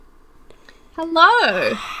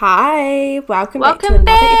Hello. Hi, welcome back to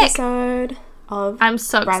another episode of I'm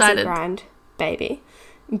so excited. Grind, baby.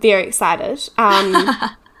 Very excited.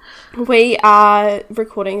 We are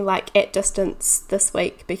recording at distance this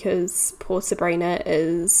week because poor Sabrina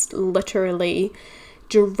is literally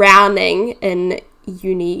drowning in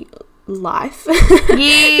uni life.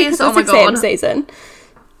 Yes, oh my exam god. season.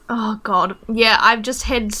 Oh god. Yeah, I've just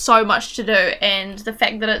had so much to do, and the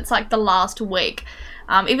fact that it's the last week,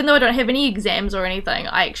 even though I don't have any exams or anything,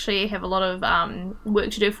 I actually have a lot of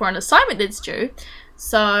work to do for an assignment that's due.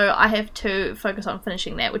 So I have to focus on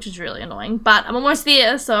finishing that, which is really annoying. But I'm almost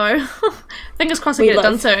there, so fingers crossed I get it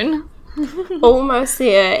done soon. Almost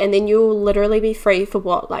there, and then you'll literally be free for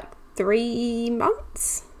 3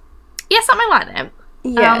 months? Yeah, something like that.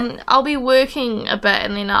 Yeah. I'll be working a bit,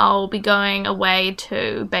 and then I'll be going away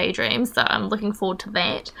to Bay Dreams, so I'm looking forward to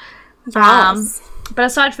that. Yes. But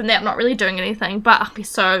aside from that, I'm not really doing anything, but I'll be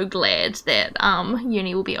so glad that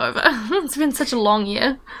uni will be over. It's been such a long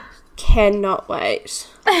year. Cannot wait.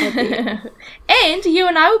 And you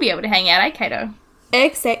and I will be able to hang out, eh, Kato?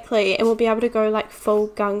 Exactly, and we'll be able to go full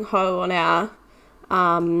gung-ho on our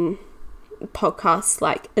podcasts,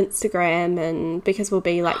 Instagram, and because we'll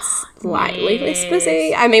be slightly less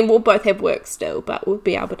busy. I mean, we'll both have work still, but we'll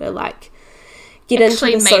be able to get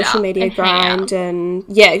actually into the social media grind and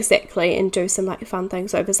exactly, and do some fun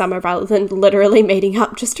things over summer rather than literally meeting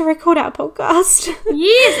up just to record our podcast.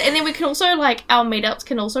 Yes, and then we can also our meetups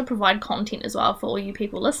can also provide content as well for all you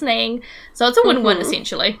people listening, so it's a win-win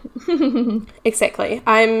essentially. Exactly.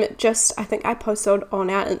 I think I posted on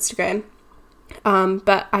our Instagram,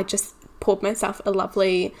 but I just poured myself a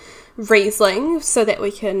lovely Riesling so that I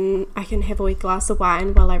can have a wee glass of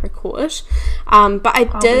wine while I record. But I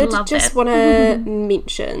did just want to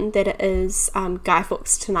mention that it is Guy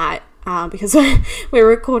Fawkes tonight, because we're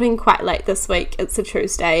recording quite late this week. It's a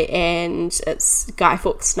Tuesday and it's Guy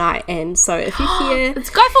Fawkes night, and so if you hear it's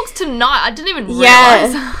Guy Fawkes tonight, I didn't even realise.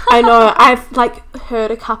 Yeah, I know. I've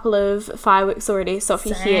heard a couple of fireworks already, so if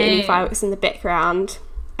you hear any fireworks in the background,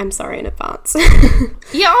 I'm sorry in advance.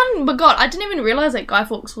 Yeah, oh my god, I didn't even realise that Guy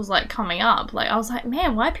Fawkes was coming up. I was like,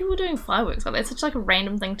 man, why are people doing fireworks? That's such a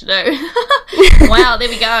random thing to do. Wow, there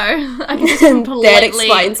we go. I just completely that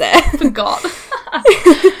explains it. Forgot.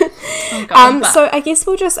 Oh god, so I guess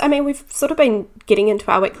we've sort of been getting into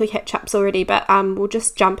our weekly catch-ups already, but we'll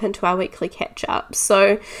just jump into our weekly catch-ups.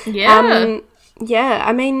 So yeah,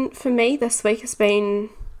 I mean, for me this week has been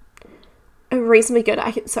reasonably good.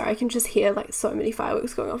 I can just hear so many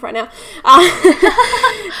fireworks going off right now.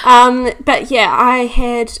 But yeah, I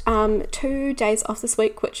had 2 days off this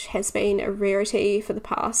week, which has been a rarity for the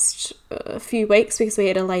past few weeks because we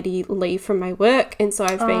had a lady leave from my work, and so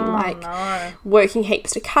I've been working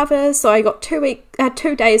heaps to cover. So I got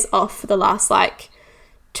 2 days off for the last Monday.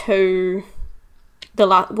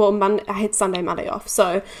 I had Sunday, Monday off,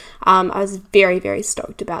 so I was very, very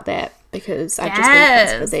stoked about that because I've just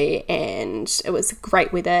been busy, and it was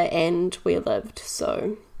great weather and we lived,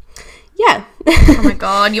 so yeah. Oh my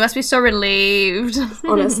god, you must be so relieved.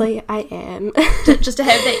 Honestly, I am. Just to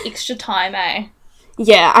have that extra time, eh?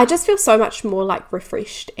 Yeah, I just feel so much more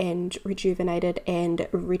refreshed and rejuvenated and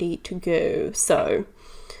ready to go, so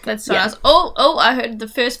that's so nice. Oh, I heard the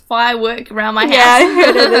first firework around my house. Yeah, I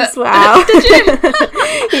heard it as well. Did you?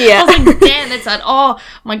 Yeah. I was like, damn, that's it. Oh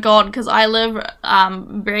my god, because I live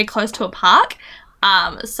very close to a park.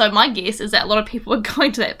 So my guess is that a lot of people are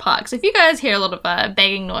going to that park. So if you guys hear a lot of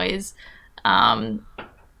banging noise,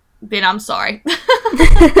 then I'm sorry.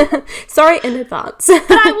 Sorry in advance. But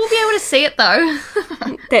I will be able to see it though.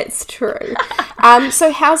 That's true.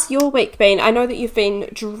 So how's your week been? I know that you've been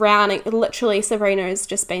drowning. Literally, Sabrina has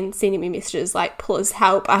just been sending me messages please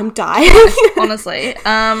help, I'm dying. Honestly.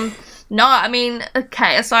 No, I mean,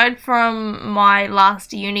 okay, aside from my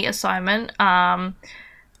last uni assignment,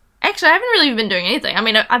 actually I haven't really been doing anything. I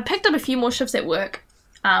mean, I've picked up a few more shifts at work.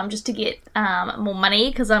 Just to get more money,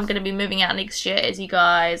 because I'm going to be moving out next year, as you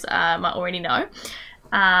guys might already know.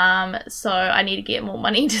 So I need to get more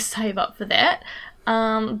money to save up for that.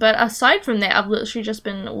 But aside from that, I've literally just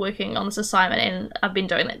been working on this assignment, and I've been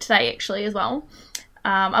doing that today actually as well.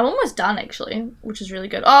 I'm almost done actually, which is really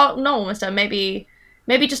good. Oh, not almost done, maybe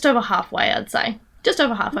just over halfway, I'd say. Just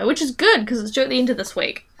over halfway, which is good because it's due at the end of this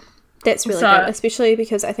week. That's really good, especially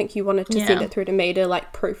because I think you wanted to send it through to me to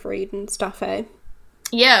proofread and stuff, eh?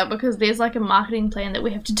 Yeah, because there's a marketing plan that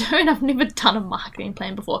we have to do, and I've never done a marketing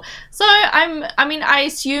plan before. So I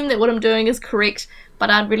assume that what I'm doing is correct, but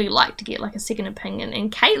I'd really like to get a second opinion.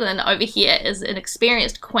 And Caitlin over here is an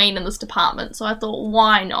experienced queen in this department, so I thought,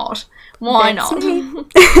 why not? That's me.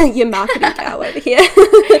 Your marketing cow over here.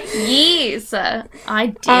 Yes,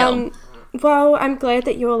 ideal. Well, I'm glad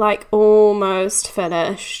that you're like almost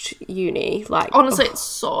finished uni. Like, Honestly, it's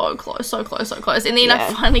so close, so close, so close. And then Yeah.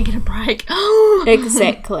 I finally get a break.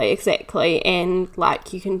 Exactly. And like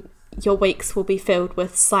your weeks will be filled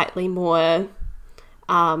with slightly more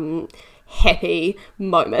happy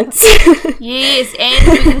moments. Yes,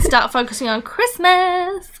 and we can start focusing on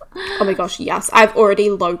Christmas. Oh my gosh, yes. I've already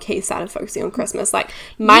low-key started focusing on Christmas. Like,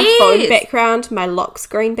 my phone background, my lock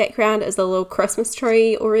screen background is a little Christmas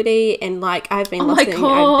tree already, and like, I've been I've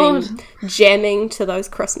been jamming to those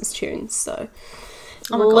Christmas tunes, so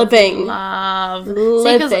living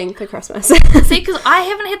for Christmas. See, because I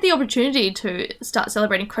haven't had the opportunity to start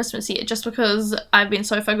celebrating Christmas yet, just because I've been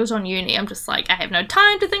so focused on uni. I'm just like, I have no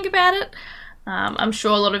time to think about it. I'm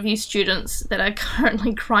sure a lot of you students that are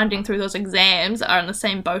currently grinding through those exams are in the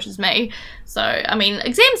same boat as me. So, I mean,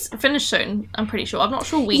 exams finish soon, I'm pretty sure. I'm not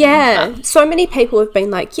sure when. Yeah, so many people have been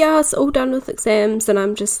like, yeah, it's all done with exams, and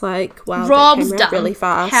I'm just like, wow, Rob's that came done out really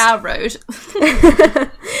fast. How rude.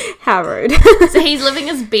 How rude. So he's living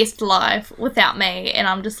his best life without me, and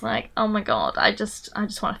I'm just like, oh my god, I just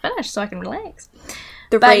want to finish so I can relax.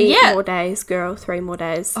 3 more days, girl. 3 more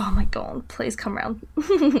days. Oh my god, please come around.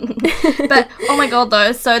 But, oh my god,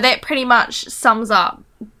 though, so that pretty much sums up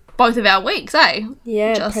both of our weeks, eh?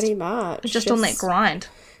 Yeah, pretty much. Just on that grind.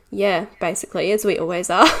 Yeah, basically, as we always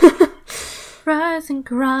are. Rise and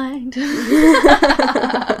grind. Don't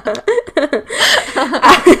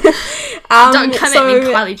come at me,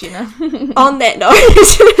 Kylie Jenner. On that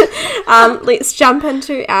note, let's jump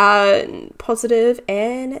into our positive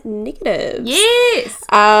and negative. Yes.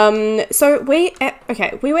 So we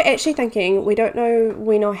were actually thinking, we don't know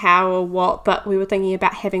when or how or what, but we were thinking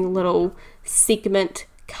about having little segment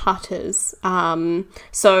cutters.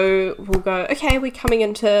 So we'll go, okay, we're coming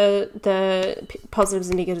into the positives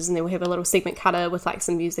and negatives, and then we'll have a little segment cutter with like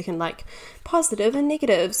some music and like positive and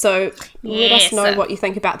negative. So let us know what you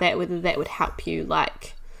think about that, whether that would help you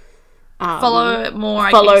like follow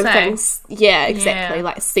things. Yeah, exactly. Yeah.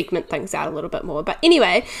 Like segment things out a little bit more. But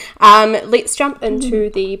anyway, let's jump into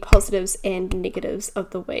the positives and negatives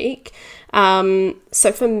of the week.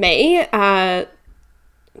 So for me,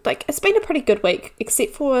 like, it's been a pretty good week,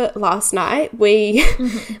 except for last night.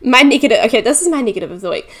 My negative, okay, this is my negative of the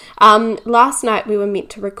week. Last night we were meant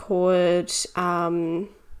to record, and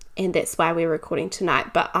that's why we're recording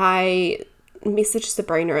tonight, but I messaged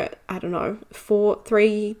Sabrina at, I don't know,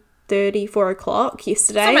 3:30, 4 o'clock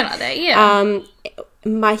yesterday. Something like that, yeah.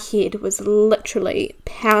 My head was literally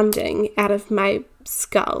pounding out of my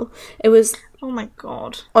skull. It was... Oh my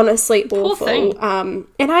god. Honestly awful. Poor thing. And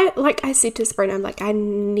I said to Sabrina, I'm like, I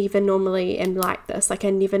never normally am like this. Like,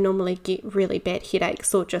 I never normally get really bad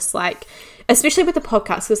headaches, or just like, especially with the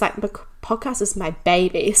podcast, because like my podcast is my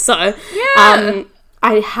baby. So I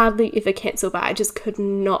hardly ever cancel, but I just could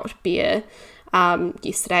not bear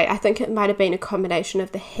yesterday. I think it might have been a combination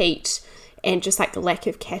of the heat and just like the lack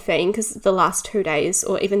of caffeine, because the last 2 days,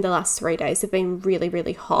 or even the last 3 days, have been really,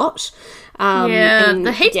 really hot.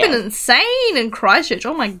 The heat's been insane in Christchurch.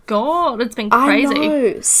 Oh my god, it's been crazy. I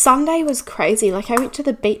know. Sunday was crazy. Like, I went to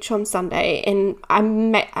the beach on Sunday, and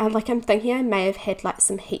I'm thinking I may have had like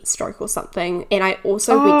some heat stroke or something. And I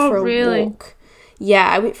also went for a walk. Yeah,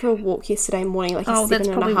 I went for a walk yesterday morning, like a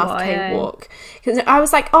 7.5K walk. Because I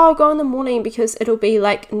was like, oh, I'll go in the morning because it'll be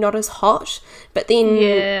like not as hot. But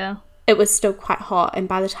then it was still quite hot, and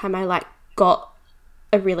by the time I like got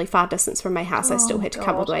a really far distance from my house, I still had to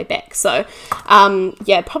come all the way back. So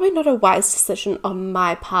probably not a wise decision on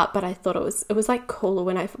my part, but I thought it was like cooler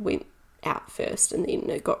when I went out first, and then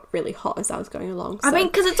it got really hot as I was going along. So. I mean,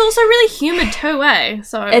 because it's also really humid too, eh?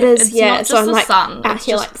 So it is, it's not just so I'm the like sun. out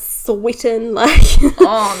here like sweating, like.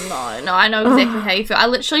 Oh no, I know exactly how you feel. I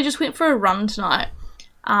literally just went for a run tonight.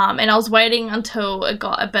 And I was waiting until it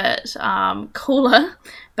got a bit cooler,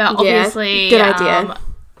 but obviously, good idea.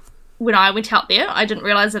 When I went out there, I didn't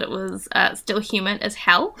realise that it was still humid as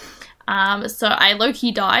hell. So I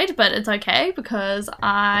low-key died, but it's okay because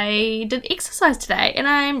I did exercise today, and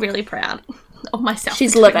I'm really proud of myself.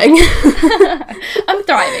 She's living. I'm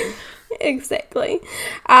thriving. Exactly.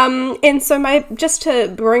 And so just to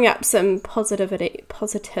bring up some positivity,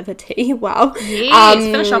 wow. Yes,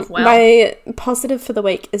 finish off well. My positive for the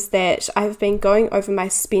week is that I've been going over my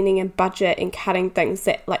spending and budget and cutting things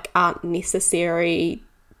that like aren't necessary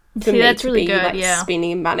for me to really be good, like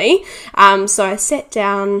spending money. So I sat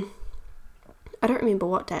down, I don't remember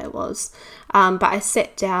what day it was, but I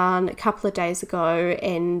sat down a couple of days ago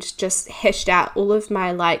and just hashed out all of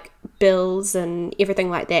my like bills and everything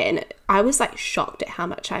like that, and I was like shocked at how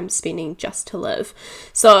much I'm spending just to live.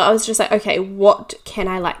 So I was just like, okay, what can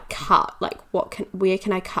I like cut, like where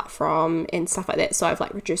can I cut from and stuff like that. So I've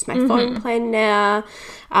like reduced my phone plan now,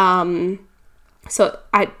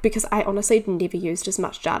 because I honestly never used as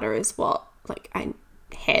much data as what like I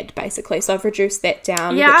had, basically. So I've reduced that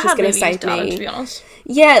down, which is going to save me, to be honest.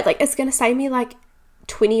 Yeah, like it's going to save me like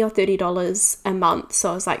 $20 or $30 a month.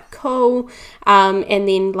 So I was like, cool. And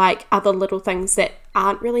then like other little things that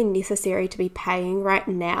aren't really necessary to be paying right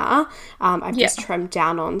now, I've just trimmed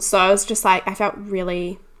down on. So I was just like, I felt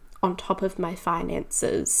really on top of my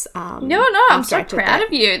finances. No, I'm so proud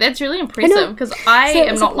of you. That's really impressive, because I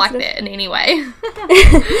am not like that in any way.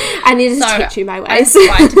 I need to teach you my ways. I'm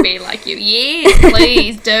trying to be like you. Yes,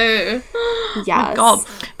 please do. Yes. Oh, God.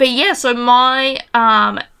 But yeah, so my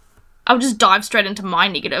I'll just dive straight into my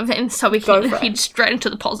negative, and so we can head straight into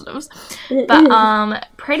the positives. But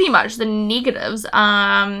pretty much the negatives,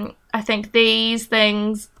 I think these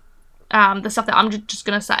things, the stuff that I'm just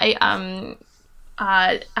going to say,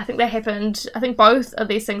 I think they happened, I think both of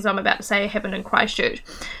these things I'm about to say happened in Christchurch.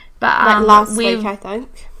 But like last week, I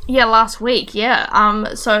think. Yeah, last week,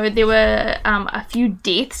 yeah. So there were a few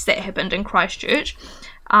deaths that happened in Christchurch.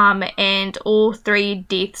 And all 3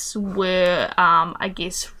 deaths were, I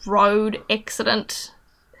guess, road accident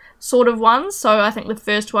sort of ones. So I think the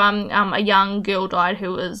first one, a young girl died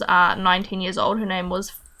who was 19 years old. Her name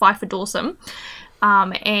was Pfeiffer Dawson.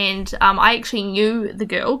 And I actually knew the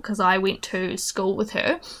girl because I went to school with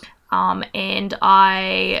her. And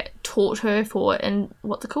I taught her for,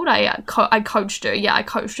 what's it called? I coached her. Yeah, I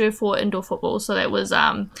coached her for indoor football. So that was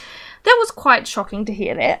quite shocking to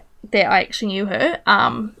hear that I actually knew her.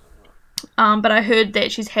 But I heard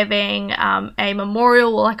that she's having a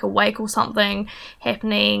memorial or like a wake or something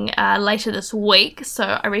happening later this week.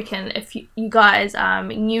 So I reckon if you guys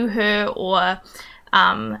knew her, or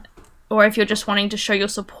if you're just wanting to show your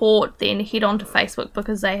support, then head on to Facebook,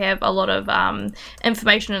 because they have a lot of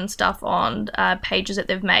information and stuff on pages that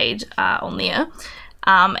they've made on there.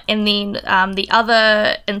 And then the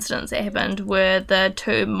other incidents that happened were the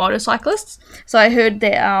 2 motorcyclists. So I heard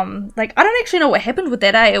that, I don't actually know what happened with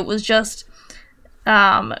that, It was just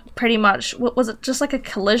pretty much, was it just like a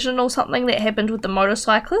collision or something that happened with the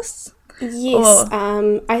motorcyclists? Yes,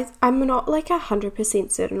 I'm not like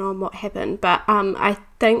 100% certain on what happened, but I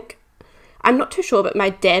think, I'm not too sure, but my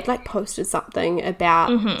dad like posted something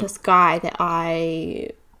about this guy that I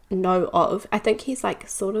know of. I think he's like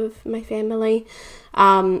sort of my family.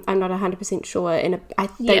 I'm not 100% sure, and I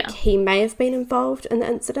think he may have been involved in the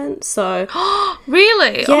incident. So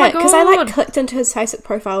really, yeah, because I like clicked into his Facebook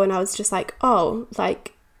profile and I was just like, oh,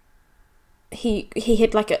 like he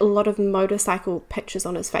had like a lot of motorcycle pictures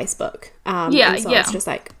on his Facebook. I was just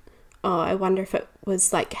like, oh, I wonder if it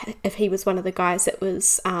was like, if he was one of the guys that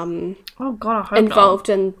was oh God, I hope involved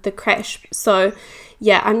not. in the crash. So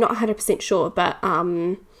yeah, I'm not 100% sure, but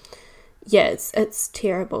yeah, it's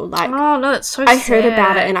terrible. Like, oh no, it's so I sad. heard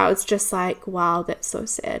about it and I was just like, wow, that's so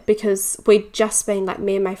sad, because we'd just been like,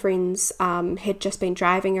 me and my friends had just been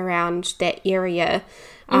driving around that area,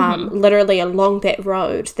 literally along that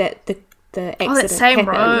road that the accident that same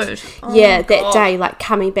happened. road. Oh, yeah, that day, like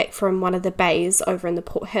coming back from one of the bays over in the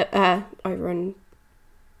port, over in,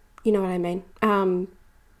 you know what I mean.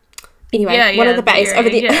 Anyway, one of the bays over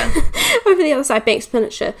the over the other side, Banks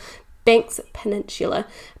Peninsula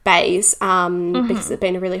bays, because it'd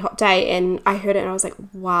been a really hot day, and I heard it and I was like,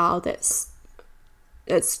 wow, it's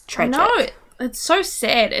tragic. No, it's so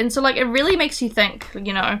sad. And so like it really makes you think,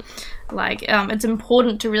 you know, like it's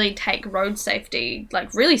important to really take road safety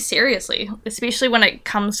like really seriously, especially when it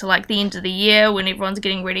comes to like the end of the year, when everyone's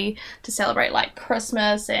getting ready to celebrate like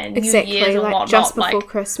Christmas and New Year's and like whatnot. Just before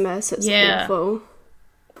Christmas, it's awful.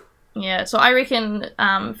 Yeah, so I reckon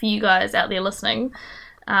for you guys out there listening,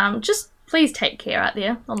 just please take care out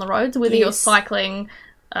there on the roads, whether you're cycling,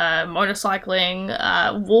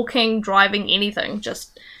 motorcycling, walking, driving, anything.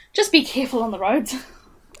 Just be careful on the roads.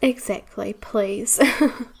 Exactly, please.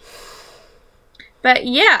 But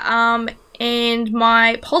yeah, and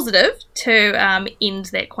my positive, to end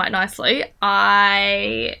that quite nicely,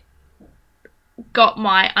 I got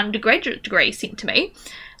my undergraduate degree sent to me,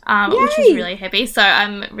 which is really happy. So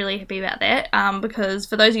I'm really happy about that, because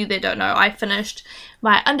for those of you that don't know, I finished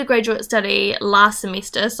my undergraduate study last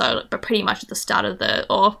semester, so but pretty much at the start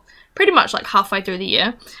of pretty much like halfway through the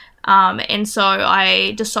year. And so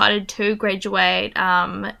I decided to graduate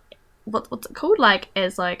what's it called, like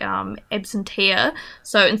as like absenteer.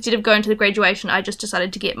 So instead of going to the graduation, I just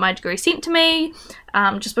decided to get my degree sent to me,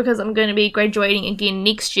 just because I'm going to be graduating again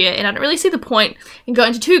next year, and I don't really see the point in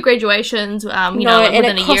going to 2 graduations, like and within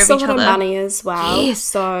it a year costs of each a lot other. of money as well. Yes,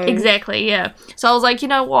 so exactly, yeah. So I was like, you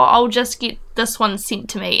know what, I'll just get this one sent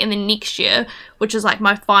to me, and then next year, which is like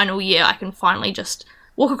my final year, I can finally just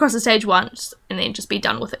walk across the stage once and then just be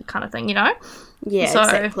done with it, kind of thing, Yeah, so,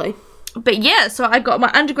 exactly. But yeah, so I got my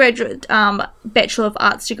undergraduate Bachelor of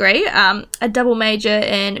Arts degree, a double major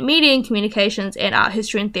in Media and Communications and Art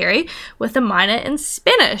History and Theory with a minor in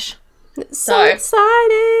Spanish. So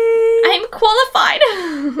exciting! I'm qualified!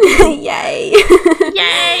 Yay!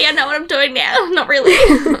 Yay! I know what I'm doing now. Not really.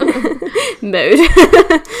 Mood.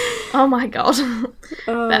 Oh my god.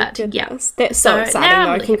 Oh, but goodness. yeah. That's so So exciting now I'm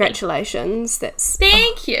though. really Congratulations. That's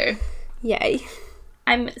Thank you. yay.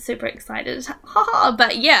 I'm super excited.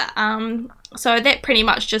 But yeah, so that pretty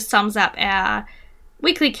much just sums up our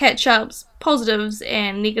weekly catch-ups, positives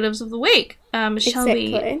and negatives of the week. Shall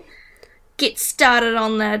we get started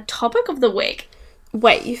on the topic of the week?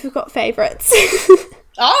 Wait, you forgot favourites.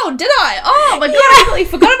 Oh, did I? Oh my god, I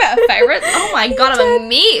completely forgot about favourites. Oh my god, I'm a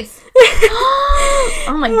mess.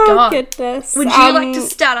 Oh my god. Goodness. Would you like to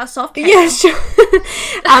start us off, Kate? Yeah, sure.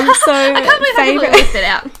 So I can't believe I completely left it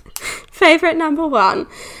out. Favourite number 1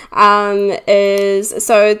 is,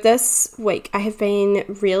 so this week I have been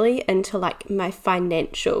really into like my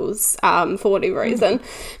financials for whatever reason,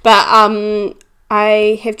 but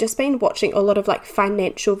I have just been watching a lot of like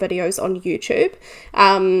financial videos on YouTube.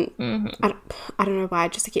 I don't know why,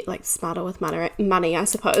 just to get like smarter with money, I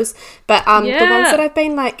suppose. But the ones that I've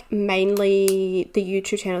been like mainly, the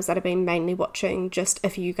YouTube channels that I've been mainly watching, just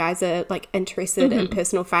if you guys are like interested in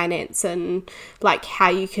personal finance and like how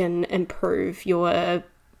you can improve your,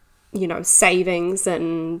 savings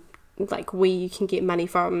and like where you can get money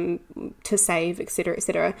from to save, etc.,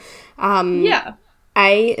 etc.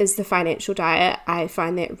 A is the Financial Diet. I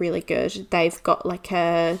find that really good. They've got like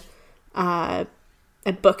a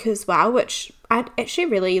book as well, which I'd actually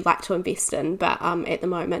really like to invest in, but at the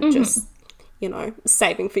moment just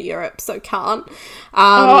saving for Europe, so can't.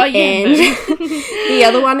 And the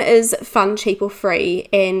other one is Fun, Cheap or Free,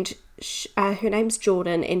 and her name's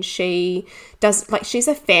Jordan, and she does like, she's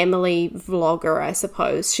a family vlogger, I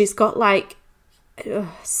suppose. She's got like 7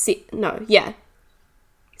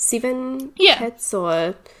 kids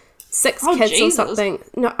or 6 kids Jesus. or something.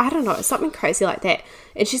 No, I don't know. It's something crazy like that.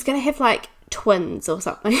 And she's going to have like twins or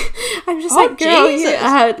something. I'm just like, girl, Jesus. you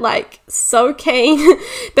are like so keen.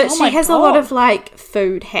 But she has a lot of like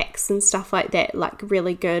food hacks and stuff like that, like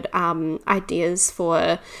really good ideas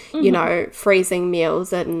for, freezing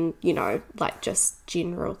meals and, like just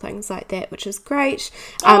general things like that, which is great.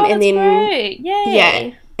 And then great. Yay.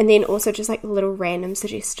 Yeah. And then also just like little random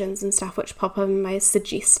suggestions and stuff which pop up in my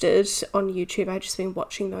suggested on YouTube. I've just been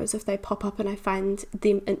watching those if they pop up and I find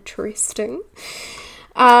them interesting.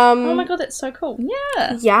 Oh my god, that's so cool.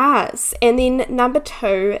 Yeah. Yes. And then number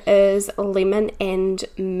 2 is lemon and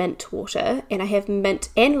mint water. And I have mint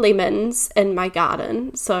and lemons in my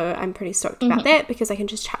garden. So I'm pretty stoked about that because I can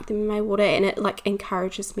just chuck them in my water and it like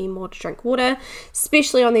encourages me more to drink water.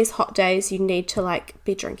 Especially on these hot days, you need to like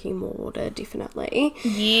be drinking more water, definitely.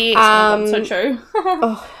 Yes. Oh, so true.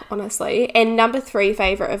 Oh, honestly. And number 3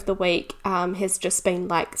 favourite of the week has just been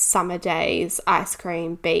like summer days, ice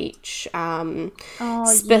cream, beach,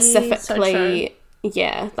 specifically,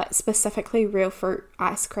 specifically real fruit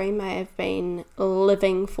ice cream I have been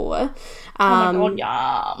living for. Oh my god,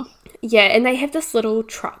 yum. Yeah, and they have this little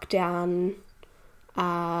truck down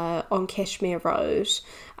on Cashmere Road,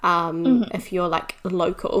 if you're like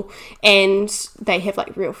local, and they have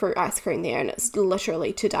like real fruit ice cream there, and it's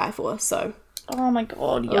literally to die for. So oh my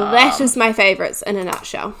god, yum. That is my favourites in a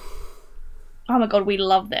nutshell. Oh my god, we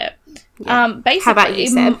love that. Yeah. Basically, how about you,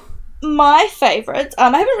 Sam? My favourites, I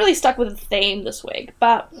haven't really stuck with a theme this week,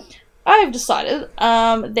 but I have decided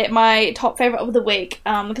that my top favourite of the week,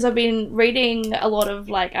 because I've been reading a lot of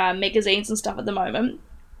like magazines and stuff at the moment,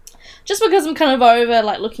 just because I'm kind of over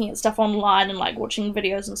like looking at stuff online and like watching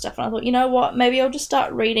videos and stuff, and I thought, you know what, maybe I'll just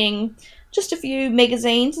start reading just a few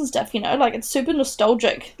magazines and stuff, like it's super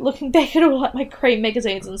nostalgic looking back at all like my Cream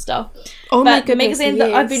magazines and stuff. Oh my goodness, the magazine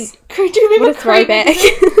that I've been... Do you what remember a throwback.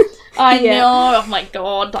 I know, oh my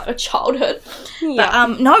god, like a childhood. Yeah.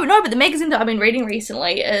 But but the magazine that I've been reading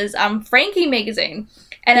recently is Frankie magazine.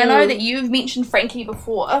 And I know that you've mentioned Frankie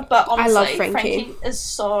before, but honestly, I love Frankie is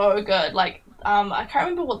so good. Like, I can't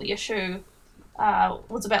remember what the issue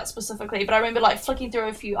was about specifically, but I remember like flicking through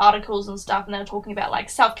a few articles and stuff, and they were talking about like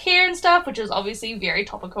self-care and stuff, which is obviously very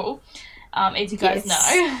topical. as you guys know.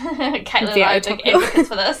 Caitlin Very and I are big advocates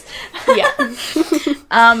for this.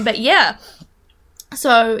 Yeah. But yeah,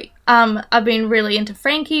 so I've been really into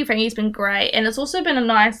Frankie. Frankie's been great, and it's also been a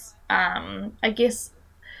nice, I guess,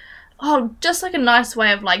 just like a nice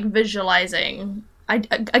way of like visualizing, I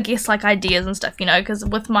guess, like ideas and stuff, you know, because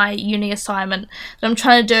with my uni assignment that I'm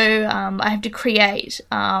trying to do, I have to create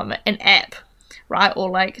an app, right, or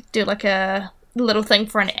like do like a little thing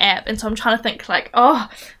for an app, and so I'm trying to think like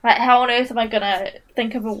how on earth am I gonna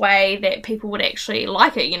think of a way that people would actually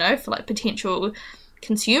like it, you know, for like potential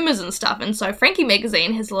consumers and stuff. And so Frankie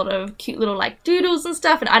magazine has a lot of cute little like doodles and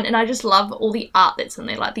stuff, and I just love all the art that's in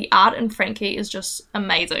there. Like the art in Frankie is just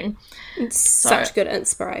amazing. It's such good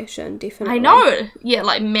inspiration, definitely. I know, yeah,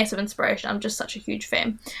 like massive inspiration. I'm just such a huge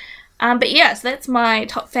fan. But yeah, so that's my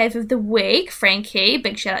top fave of the week, Frankie.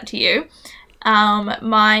 Big shout out to you.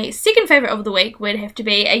 My second favourite of the week would have to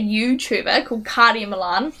be a YouTuber called Cardia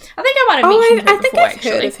Milan. I think I might have mentioned her before, I've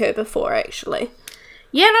heard of her before, actually.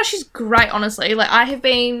 Yeah, no, she's great, honestly. Like, I have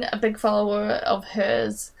been a big follower of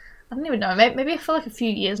hers, I don't even know, maybe I feel like a few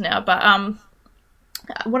years now, but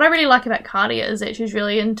what I really like about Cardia is that she's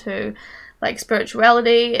really into, like,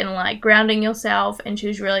 spirituality and, like, grounding yourself, and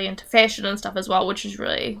she's really into fashion and stuff as well, which is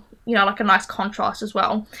really, you know, like a nice contrast as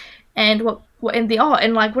well. And what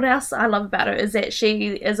else I love about her is that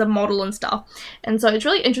she is a model and stuff, and so it's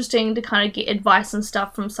really interesting to kind of get advice and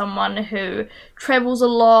stuff from someone who travels a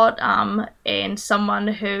lot, and someone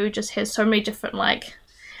who just has so many different, like,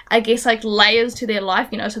 I guess, like, layers to their life,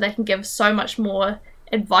 you know, so they can give so much more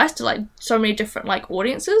advice to, like, so many different, like,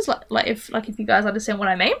 audiences, if you guys understand what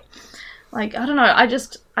I mean. Like, I don't know, I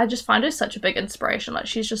just find her such a big inspiration. Like,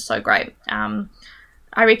 she's just so great.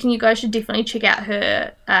 I reckon you guys should definitely check out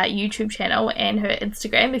her YouTube channel and her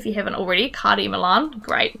Instagram if you haven't already. Cardia Milan,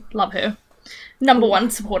 great, love her. Number one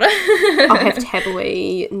supporter. I'll have to have a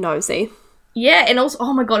wee nosy. Yeah, and also,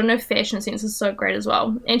 oh my god, and her fashion sense is so great as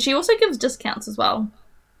well. And she also gives discounts as well.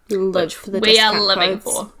 Live for the we discount are living codes.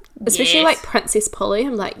 for. Especially like Princess Polly.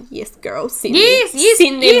 I'm like, yes, girl, send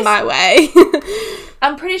them my way.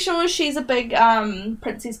 I'm pretty sure she's a big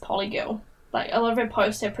Princess Polly girl. Like, a lot of her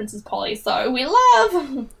posts have Princess Polly, so we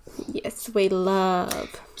love. Yes, we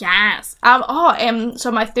love. Yes.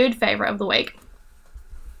 So my third favourite of the week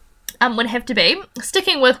would have to be,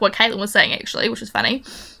 sticking with what Caitlin was saying actually, which is funny,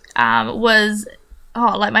 was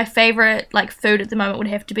my favourite, like, food at the moment would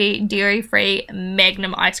have to be dairy-free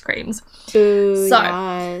Magnum ice creams. Ooh, so,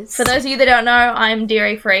 nice. For those of you that don't know, I'm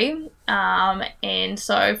dairy-free, and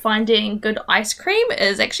so finding good ice cream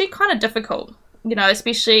is actually kind of difficult. You know,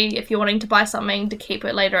 especially if you're wanting to buy something to keep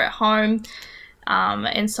it later at home.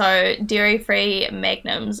 And so dairy-free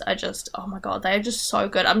Magnums are just, oh my god, they are just so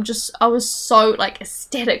good. I was so, like,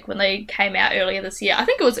 ecstatic when they came out earlier this year. I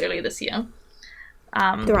think it was earlier this year.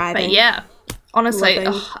 Thriving. But yeah, honestly,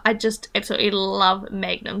 I just absolutely love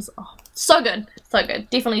Magnums. Oh, so good. So good.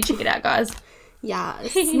 Definitely check it out, guys.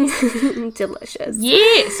 Yes. Delicious.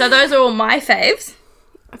 Yeah, so those are all my faves.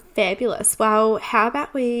 Fabulous. Well, how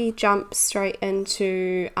about we jump straight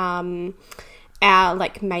into our,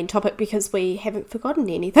 like, main topic, because we haven't forgotten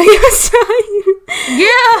anything this time.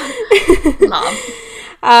 Yeah.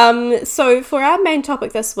 Love. So for our main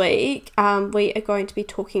topic this week, we are going to be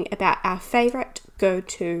talking about our favourite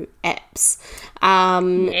go-to apps.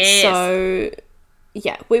 Yes. So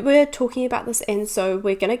yeah, we were talking about this, and so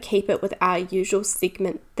we're going to keep it with our usual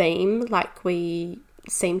segment theme, like we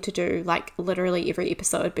seem to do, like, literally every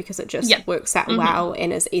episode, because it just works out well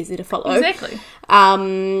and is easy to follow. Exactly.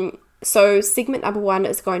 So segment number 1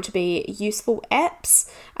 is going to be useful apps.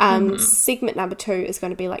 Segment number 2 is going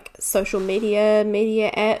to be, like, social media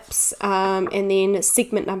apps. And then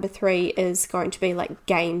segment number 3 is going to be, like,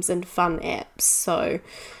 games and fun apps. So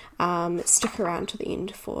stick around to the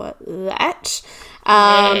end for that.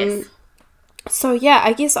 Yes. So yeah,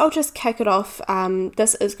 I guess I'll just kick it off.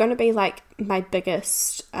 This is going to be, like, my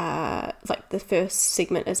biggest, like, the first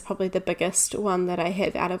segment is probably the biggest one that I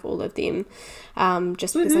have out of all of them,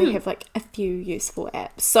 just because I have, like, a few useful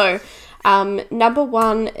apps. So number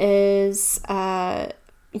 1 is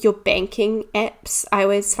your banking apps. I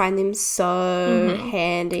always find them so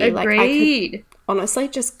handy. Agreed. Like, I honestly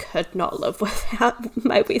just could not live without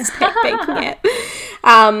my Westpac banking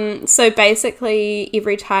app. So basically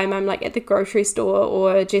every time I'm, like, at the grocery store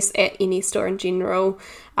or just at any store in general,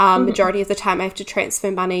 majority of the time I have to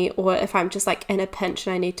transfer money, or if I'm just, like, in a pinch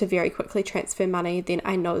and I need to very quickly transfer money, then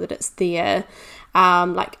I know that it's there.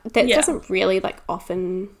 Like, that doesn't really, like,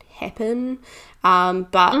 often happen,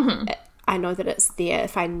 but I know that it's there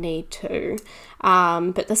if I need to.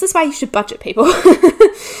 But this is why you should budget, people.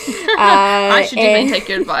 I should definitely take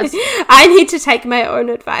your advice. I need to take my own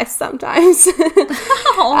advice sometimes.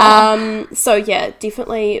 So yeah,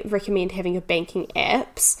 definitely recommend having your banking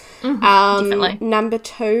apps. Definitely. Number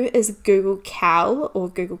 2 is Google Cal or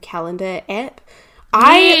Google Calendar app.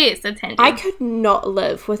 Yes, that's handy. I could not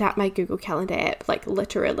live without my Google Calendar app, like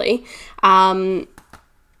literally.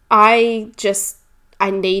 I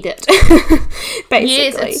need it, basically.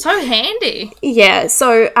 Yes, it's so handy. Yeah,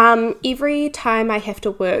 so every time I have to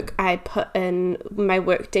work, I put in my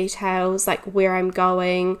work details, like where I'm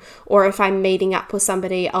going, or if I'm meeting up with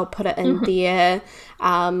somebody, I'll put it in there.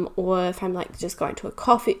 Or if I'm like just going to a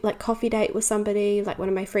coffee date with somebody, like one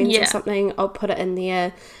of my friends or something, I'll put it in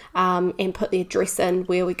there and put the address in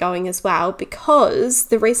where we're going as well, because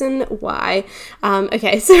the reason why,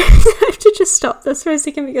 okay, so I have to just stop this for a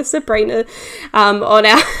second because Sabrina on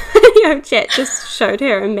our video chat just showed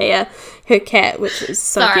her and Mia her cat, which is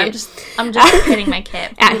so cute. I'm just petting my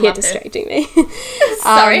cat. Out here distracting me.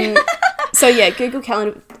 Sorry. So yeah, Google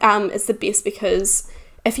Calendar is the best because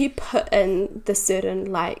if you put in the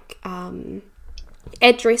certain like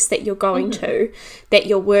address that you're going to, that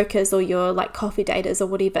your work is or your like coffee date is or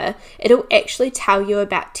whatever, it'll actually tell you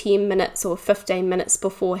about 10 minutes or 15 minutes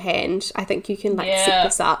beforehand. I think you can like set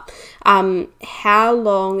this up, how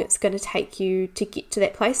long it's going to take you to get to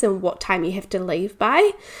that place and what time you have to leave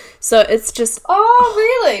by. So it's just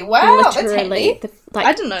really? Wow, literally that's handy.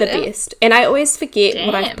 I didn't know that. Best. And I always forget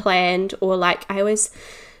what I've planned, or like I always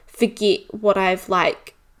forget what I've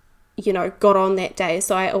like, you know, got on that day,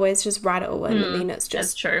 so I always just write it all in, and then it's just,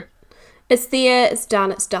 that's true, it's there, it's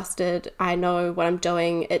done, it's dusted, I know what I'm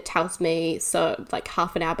doing, it tells me so like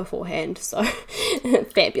half an hour beforehand, so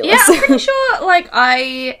fabulous. Yeah, I'm pretty sure like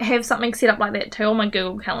I have something set up like that too on my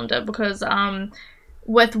Google Calendar, because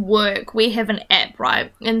with work we have an app,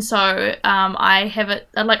 right? And so I have it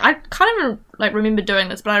like, I kind of like remember doing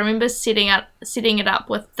this, but I remember setting it up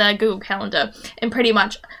with the Google Calendar, and pretty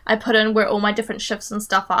much I put in where all my different shifts and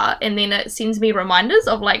stuff are, and then it sends me reminders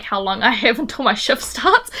of like how long I have until my shift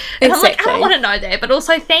starts, and I'm like, I don't want to know that, but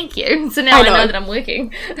also thank you, so now I know that I'm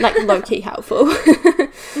working. Like low-key helpful.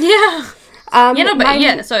 Yeah.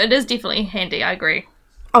 So it is definitely handy, I agree.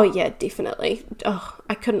 Oh yeah, definitely. Oh,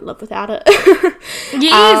 I couldn't live without it.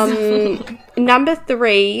 Yes. Number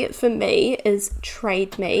 3 for me is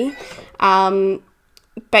Trade Me.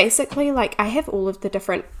 Basically, like I have all of the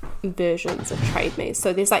different versions of Trade Me.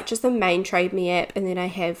 So there's like just the main Trade Me app, and then I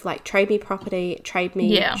have like Trade Me Property, Trade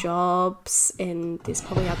Me Jobs, and there's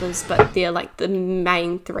probably others, but they're like the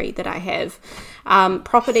main 3 that I have.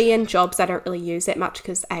 Property and Jobs I don't really use that much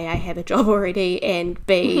because A, I have a job already, and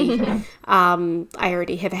B, I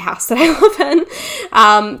already have a house that I live in.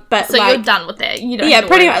 But so like, you're done with that. You don't. Yeah,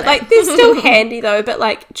 pretty much. Like they're still handy though, but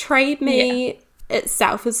like Trade Me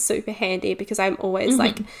itself is super handy because I'm always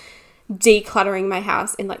like decluttering my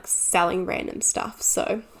house and like selling random stuff,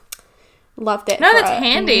 so love that. No, that's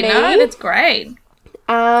handy. No, that's great.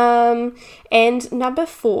 And number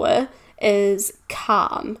 4 is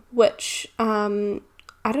Calm, which I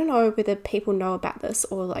don't know whether people know about this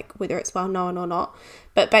or like whether it's well known or not,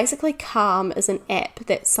 but basically Calm is an app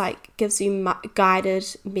that's like gives you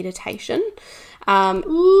guided meditation.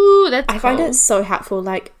 Ooh, that's cool. I find it so helpful.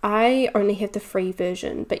 Like I only have the free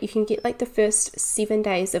version, but you can get like the first 7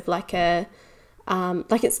 days of like a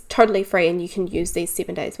like it's totally free and you can use these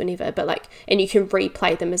 7 days whenever, but like, and you can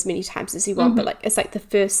replay them as many times as you want, but like it's like the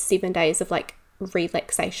first 7 days of like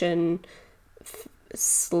relaxation,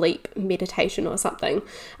 sleep meditation or something,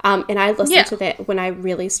 and I listen to that when I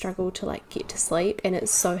really struggle to like get to sleep, and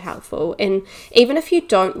it's so helpful. And even if you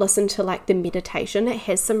don't listen to like the meditation, it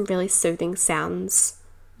has some really soothing sounds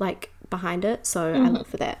like behind it, so I look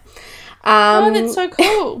for that. Oh, that's so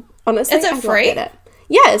cool. Honestly, is it free?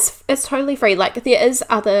 Yeah, it's totally free. Like there is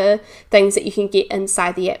other things that you can get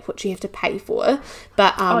inside the app which you have to pay for,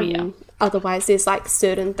 but otherwise there's like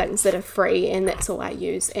certain things that are free, and that's all I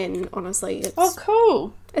use. And honestly, it's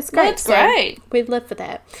cool. It's great. That's great. We live for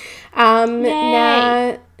that.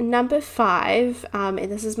 Now number 5, and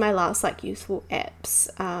this is my last like useful apps.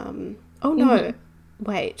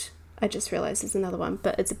 Wait. I just realised there's another one,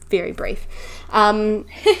 but it's very brief.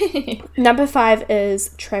 Number 5 is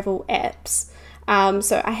travel apps.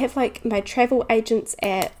 So I have like my travel agents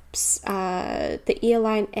apps, the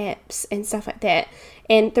airline apps and stuff like that.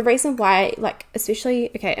 And the reason why, like, especially,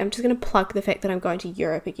 okay, I'm just going to plug the fact that I'm going to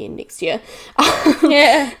Europe again next year.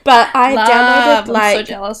 Yeah. But I downloaded like... I'm so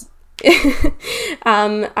jealous.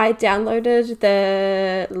 I downloaded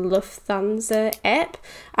the Lufthansa app,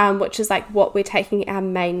 which is like what we're taking our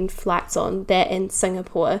main flights on. They're in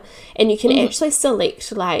Singapore, and you can actually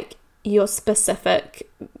select like your specific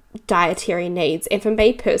dietary needs. And for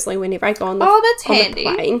me personally, whenever I go on the, that's on handy.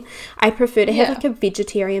 the plane, I prefer to have like a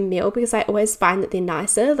vegetarian meal because I always find that they're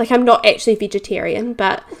nicer. Like, I'm not actually vegetarian,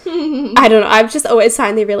 but I don't know, I've just always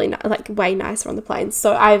find they're really like way nicer on the plane.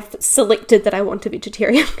 So I've selected that I want a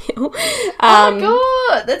vegetarian meal. Oh my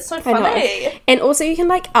god, that's so I funny. know. And also you can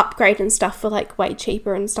like upgrade and stuff for like way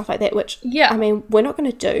cheaper and stuff like that, which I mean, we're not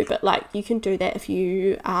going to do, but like you can do that if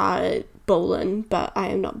you are balling, but I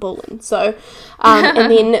am not balling. So and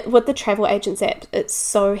then with the travel agents app, it's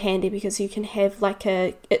so handy because you can have like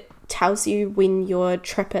it tells you when your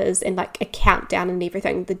trip is and like a countdown and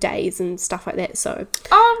everything, the days and stuff like that. So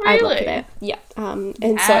oh really? I love that. Yeah.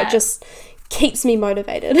 And so it just keeps me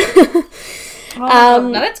motivated.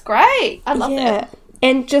 No, that's great. I love that.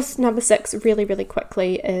 And just number 6 really, really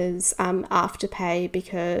quickly is Afterpay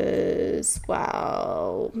because,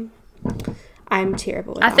 well, I'm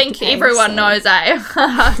terrible at I think Afterpay, everyone knows,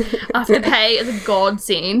 Afterpay is a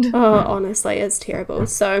godsend. Oh, honestly, it's terrible.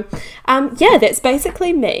 So, that's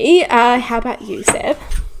basically me. How about you, Seb?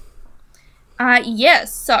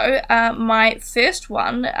 So my first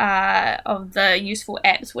one of the useful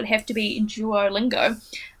apps would have to be Duolingo.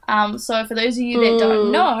 So for those of you that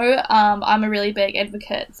don't know, I'm a really big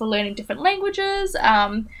advocate for learning different languages,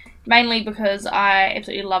 mainly because I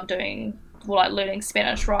absolutely love learning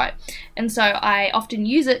Spanish, right? And so I often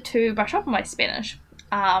use it to brush up on my Spanish.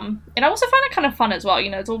 And I also find it kind of fun as well. You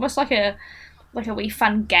know, it's almost like a wee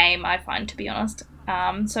fun game, I find, to be honest.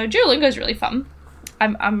 So Duolingo is really fun.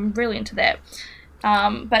 I'm really into that.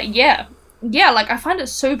 But yeah, like I find it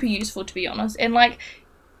super useful, to be honest. And like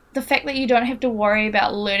the fact that you don't have to worry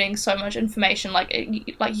about learning so much information, like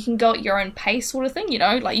you can go at your own pace, sort of thing. You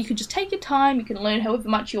know, like you can just take your time. You can learn however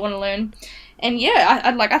much you want to learn. And yeah,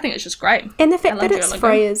 I think it's just great. And the fact that it's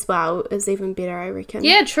free as well is even better, I reckon.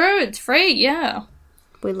 Yeah, true. It's free. Yeah.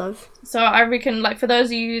 We love. So I reckon, like, for those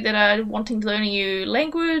of you that are wanting to learn a new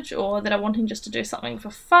language or that are wanting just to do something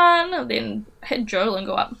for fun, then hit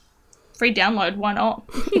Duolingo up. Free download. Why not?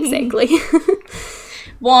 Exactly.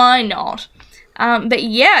 Why not? But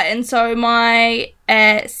yeah, and so my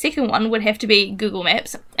second one would have to be Google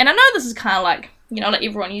Maps. And I know this is kind of like, you know, like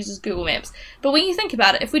everyone uses Google Maps. But when you think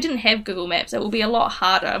about it, if we didn't have Google Maps, it would be a lot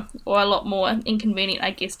harder or a lot more inconvenient,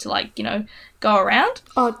 I guess, to, like, you know, go around.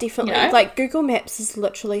 Oh, definitely. You know? Like, Google Maps is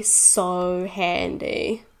literally so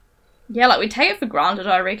handy. Yeah, like, we take it for granted,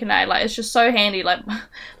 I reckon, Like, it's just so handy. Like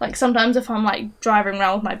sometimes if I'm, like, driving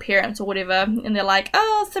around with my parents or whatever, and they're like,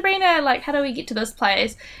 oh, Sabrina, like, how do we get to this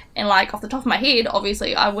place? And, like, off the top of my head,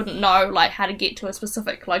 obviously, I wouldn't know, like, how to get to a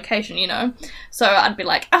specific location, you know? So I'd be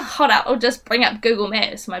like, oh, hold up, I'll just bring up Google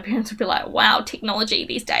Maps. My parents would be like, wow, technology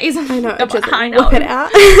these days. I know, I know. Whip it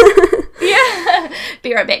out. Yeah.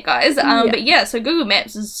 Be right back, guys. But yeah, so Google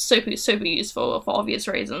Maps is super, super useful for obvious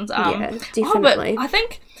reasons. Yeah, definitely. But I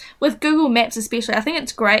think with Google Maps especially, I think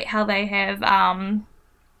it's great how they have,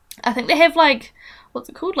 I think they have, like, what's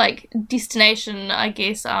it called? Like, destination, I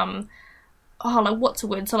guess, like, what's the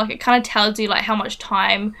word? So, like, it kind of tells you, like, how much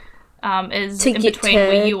time is to in get between to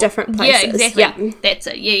where you different places. Yeah, exactly. Yeah. That's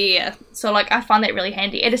it. Yeah. So, like, I find that really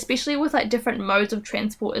handy, and especially with, like, different modes of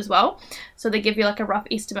transport as well. So they give you, like, a rough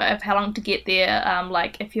estimate of how long to get there,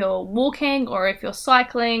 like, if you're walking or if you're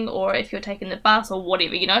cycling or if you're taking the bus or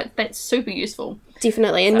whatever, you know. That's super useful.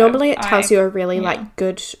 Definitely. And normally it tells you a really like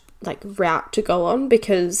good like route to go on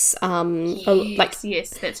because yes,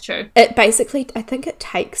 that's true. It basically, I think it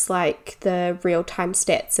takes like the real-time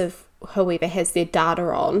stats of whoever has their data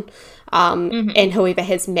on and whoever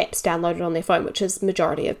has maps downloaded on their phone, which is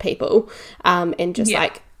majority of people, and just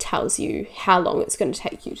like tells you how long it's going to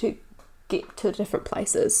take you to get to different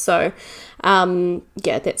places. So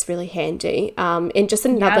that's really handy. And just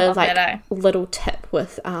another little tip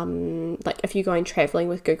with like if you're going traveling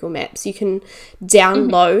with Google Maps, you can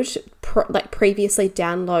download previously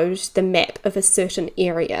download the map of a certain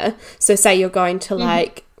area. So say you're going to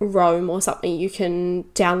like Rome or something, you can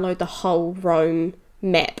download the whole Rome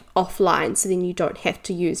map offline, so then you don't have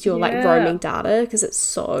to use your like roaming data because it's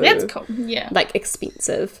so that's cool. like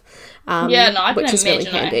expensive. Which is really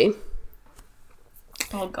handy.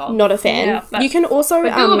 Oh god, not a fan. Yeah, you can also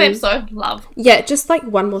Google Maps though, love. Yeah, just like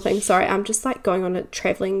one more thing. Sorry, I'm just like going on a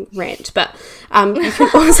traveling rant, but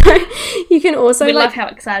you can also we like, love how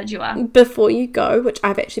excited you are. Before you go, which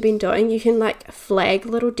I've actually been doing, you can like flag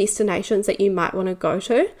little destinations that you might want to go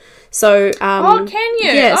to. So can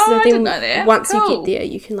you? Yeah, so I didn't know that. Once cool. you get there,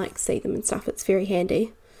 you can like see them and stuff. It's very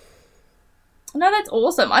handy. No, that's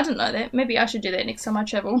awesome. I didn't know that. Maybe I should do that next time I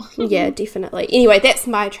travel. Yeah, definitely. Anyway, that's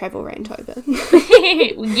my travel rant over.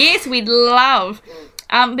 Yes, we'd love.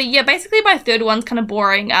 But yeah, basically my third one's kind of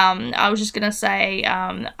boring. I was just gonna say,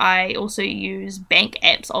 I also use bank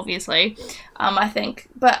apps, obviously. I think,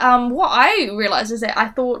 but what I realized is that I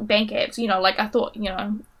thought bank apps, I thought,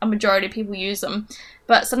 a majority of people use them,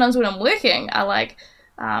 but sometimes when I'm working, I like.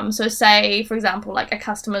 So say, for example, like a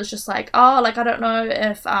customer's just like, oh, like, I don't know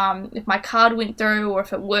if my card went through or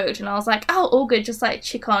if it worked. And I was like, oh, all good. Just like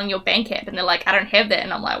check on your bank app. And they're like, I don't have that.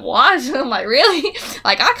 And I'm like, what? And I'm like, really?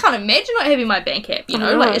 Like, I can't imagine not having my bank app,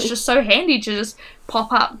 like it's just so handy to just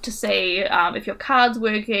pop up to see if your card's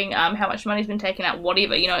working, how much money's been taken out,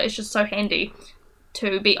 whatever, it's just so handy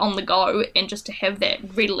to be on the go and just to have that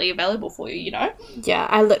readily available for you, Yeah,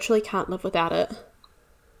 I literally can't live without it.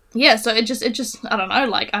 Yeah, so it just, I don't know,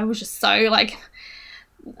 like, I was just so, like,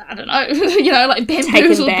 I don't know, like,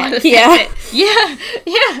 bamboozled by the fact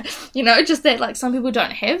that, just that, like, some people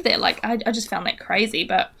don't have that, like, I just found that crazy,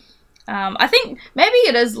 but, I think maybe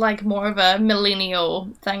it is, like, more of a millennial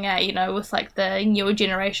thing, with, like, the newer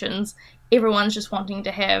generations, everyone's just wanting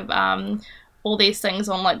to have, all these things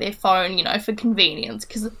on, like, their phone, for convenience,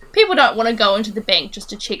 because people don't want to go into the bank just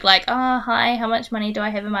to check, like, oh, hi, how much money do I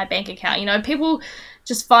have in my bank account, people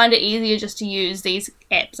just find it easier just to use these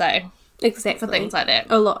apps, Exactly. for things like that.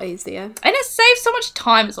 A lot easier. And it saves so much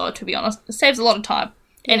time as well, to be honest. It saves a lot of time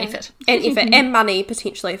and effort. And effort and money,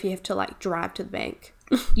 potentially, if you have to, like, drive to the bank.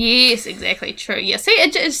 Yes, exactly, true. Yeah,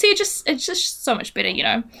 it's just so much better,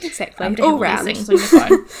 Exactly. To have all round. these things on your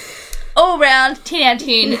phone. All round, 10 out of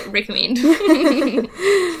 10, recommend.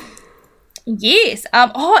 Yes.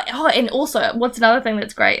 And also, what's another thing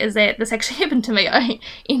that's great is that this actually happened to me. I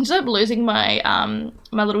ended up losing my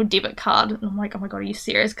my little debit card, and I'm like, oh my god, are you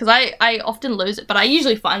serious? Because I often lose it, but I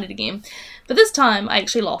usually find it again. But this time, I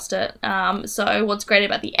actually lost it. So what's great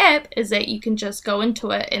about the app is that you can just go into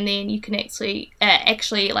it, and then you can actually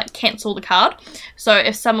like cancel the card. So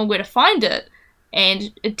if someone were to find it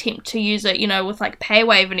and attempt to use it, with like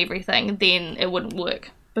PayWave and everything, then it wouldn't work,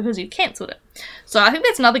 because you've cancelled it. So I think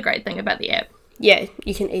that's another great thing about the app. Yeah,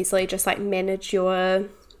 you can easily just like manage your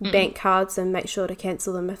bank cards and make sure to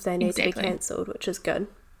cancel them if they need to be cancelled, which is good.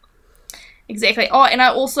 Exactly. Oh, and I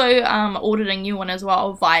also ordered a new one as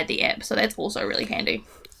well via the app, so that's also really handy.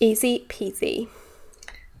 Easy peasy.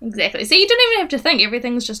 Exactly. So you don't even have to think.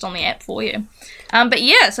 Everything's just on the app for you. But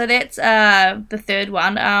yeah, so that's the third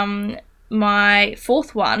one. My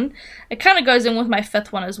fourth one, it kind of goes in with my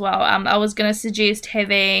fifth one as well. I was going to suggest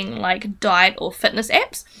having like diet or fitness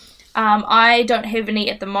apps. I don't have any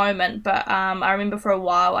at the moment, but I remember for a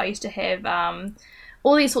while I used to have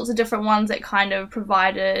all these sorts of different ones that kind of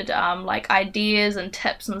provided like ideas and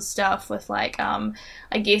tips and stuff with like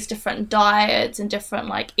I guess different diets and different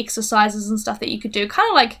like exercises and stuff that you could do, kind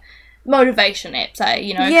of like motivation apps,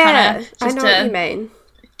 Yeah, kind of I know what you mean.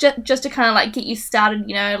 Just to kind of like get you started,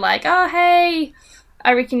 like, oh hey,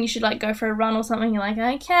 I reckon you should like go for a run or something. You're like,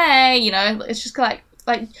 okay, it's just like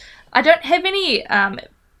I don't have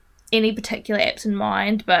any particular apps in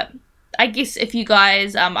mind, but I guess if you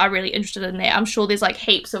guys are really interested in that, I'm sure there's like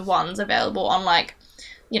heaps of ones available on like,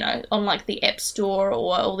 on like the App Store,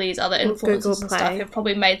 or all these other influencers and stuff have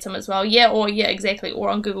probably made some as well. Exactly, or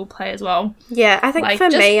on Google Play as well. Yeah, I think for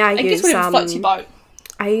me, I use whatever floats your boat.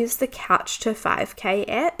 I use the Couch to 5K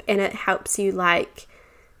app, and it helps you like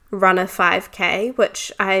run a 5K,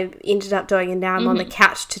 which I ended up doing, and now I'm on the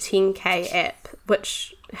Couch to 10K app,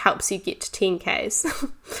 which helps you get to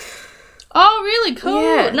 10Ks. Oh, really cool.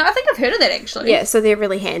 Yeah. No, I think I've heard of that actually. Yeah, so they're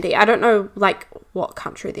really handy. I don't know like what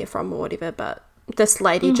country they're from or whatever, but this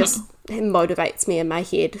lady just motivates me in my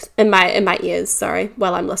head, in my ears, sorry,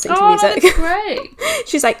 while I'm listening to music. That's great.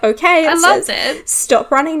 She's like, okay, I love that.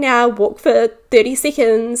 Stop running now, walk for 30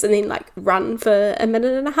 seconds, and then like run for a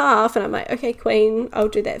minute and a half. And I'm like, okay, queen, I'll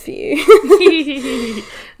do that for you.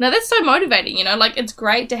 No, that's so motivating, like it's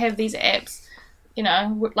great to have these apps,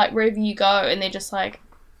 like wherever you go, and they're just like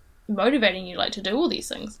motivating you like to do all these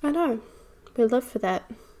things. I know. We live for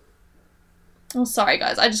that. Oh, sorry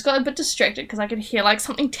guys, I just got a bit distracted because I could hear like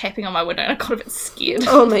something tapping on my window and I got a bit scared.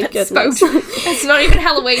 Oh my goodness. It's not even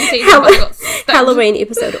Halloween season. Halloween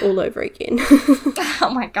episode all over again. Oh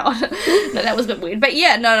my god. No, that was a bit weird. But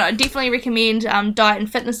yeah, no, definitely recommend diet and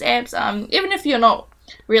fitness apps. Even if you're not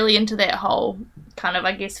really into that whole kind of,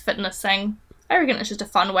 I guess, fitness thing, I reckon it's just a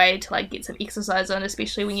fun way to like get some exercise in,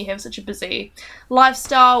 especially when you have such a busy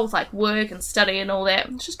lifestyle with like work and study and all that.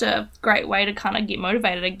 It's just a great way to kind of get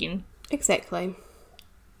motivated again. Exactly.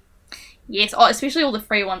 Yes, especially all the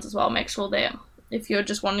free ones as well. Make sure that if you're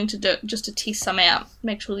just wanting to test some out,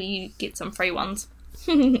 make sure that you get some free ones.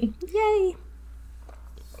 Yay.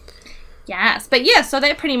 Yes, but yeah, so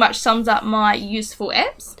that pretty much sums up my useful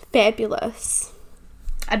apps. Fabulous.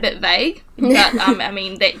 A bit vague, but I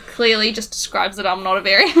mean, that clearly just describes that I'm not a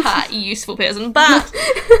very useful person, but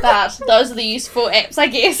those are the useful apps, I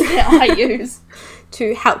guess, that I use.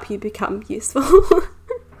 To help you become useful.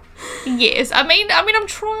 Yes, I mean, I'm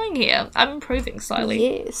trying here. I'm improving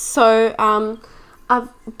slowly. Yes, so, I've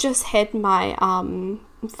just had my,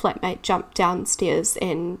 flatmate jump downstairs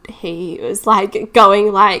and he was like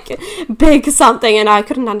going like big something and I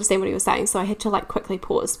couldn't understand what he was saying, so I had to like quickly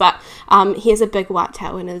pause, but he has a big white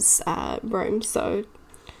tail in his room, so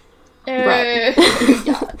yeah.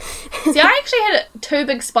 See, I actually had 2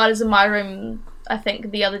 big spiders in my room, I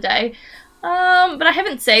think, the other day, but I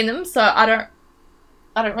haven't seen them, so I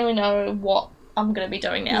don't really know what I'm gonna be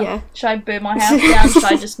doing now. Yeah. Should I burn my house down? Should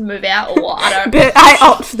I just move out, or what? I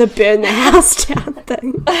opt for the burn the house down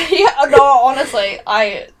thing. Yeah, no, honestly,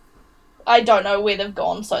 I don't know where they've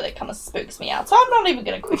gone, so that kind of spooks me out. So I'm not even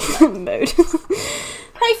gonna question it. Mood.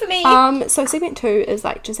 Pray for me. So segment 2 is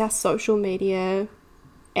like just our social media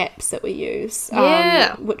apps that we use.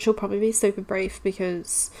 Yeah. Which will probably be super brief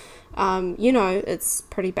because it's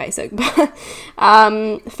pretty basic, but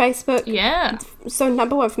Facebook. Yeah. So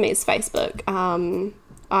number 1 for me is Facebook.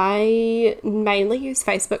 I mainly use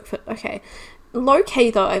Facebook for, low key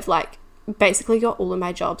though, I've like basically got all of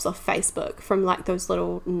my jobs off Facebook from like those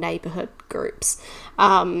little neighborhood groups.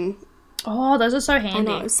 Oh, those are so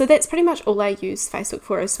handy. I know. So that's pretty much all I use Facebook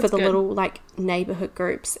for, is for the good. little like neighborhood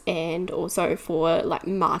groups, and also for like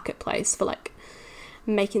marketplace for like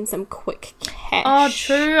making some quick cash. Oh,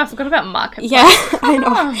 true. I forgot about Marketplace. Yeah, I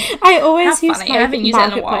know. I always How use funny. I haven't used it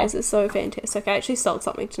in a while. Marketplace. It's so fantastic. I actually sold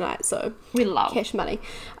something tonight, so We love. cash money.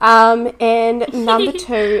 And number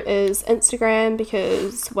 2 is Instagram,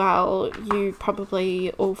 because, well, you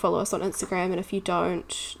probably all follow us on Instagram, and if you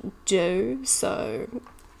don't, do. So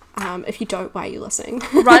if you don't, why are you listening?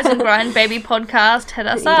 Rise and Grind Baby Podcast. Hit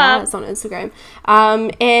us Yeah, up. it's on Instagram.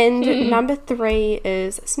 And number 3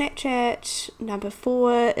 is Snapchat. Number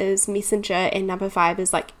 4 is Messenger, and number 5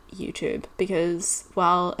 is like YouTube, because,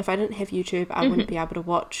 well, if I didn't have YouTube, I wouldn't be able to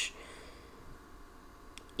watch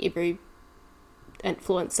every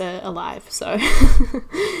influencer alive. So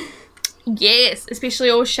Yes,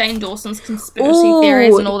 especially all Shane Dawson's conspiracy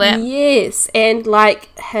theories and all that. Yes, and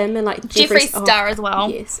like him and like Jeffree Star as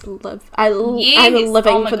well. Yes, Yes. I'm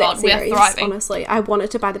living Oh my for that God, we are series. thriving. Honestly, I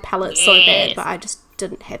wanted to buy the palette so bad, Yes. but I just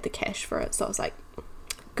didn't have the cash for it. So I was like,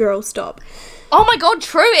 "Girl, stop!" Oh my God,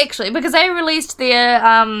 true, actually, because they released their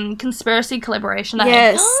conspiracy collaboration.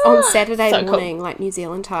 Yes, on Saturday So cool. morning, like New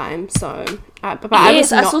Zealand time. So, but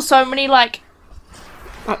Yes, I I saw so many like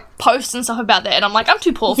posts and stuff about that, and I'm like, I'm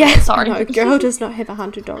too poor for Yeah, that. Sorry. no, girl does not have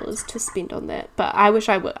 $100 to spend on that, but I wish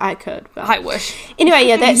I could. But I wish. anyway,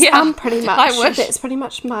 yeah, that's Yeah, pretty much. I wish. That's pretty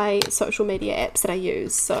much my social media apps that I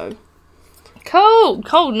use. So Cool.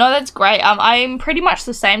 No, that's great. I'm pretty much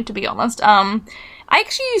the same, to be honest. I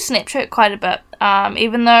actually use Snapchat quite a bit,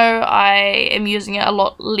 even though I am using it a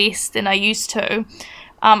lot less than I used to.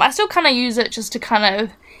 I still kind of use it just to kind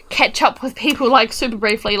of catch up with people, like, super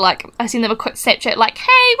briefly. Like, I send them a quick Snapchat, like,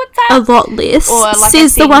 hey, what's up? a lot less. Or, like,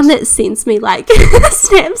 says the one that sends me like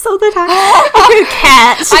snaps all the time. Oh,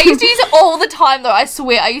 cat. I used to use it all the time, though, I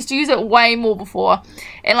swear. I used to use it way more before.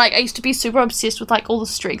 And, like, I used to be super obsessed with, like, all the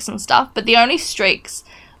streaks and stuff. But the only streak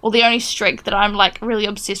that I'm, like, really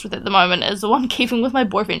obsessed with at the moment is the one keeping with my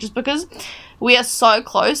boyfriend, just because we are so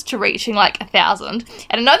close to reaching, like, 1,000.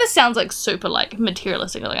 And I know this sounds, like, super, like,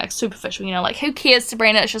 materialistic, like superficial, you know, like, who cares,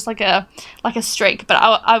 Sabrina? It's just, like a streak. But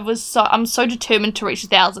I'm so determined to reach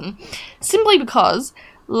 1,000. Simply because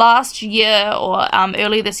last year, or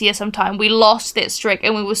early this year sometime, we lost that streak,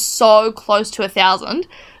 and we were so close to 1,000.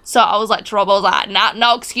 So I was like to Rob, I was like, nah,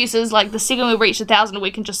 no excuses. Like, the second we reach 1,000, we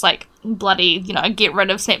can just, like, bloody, you know, get rid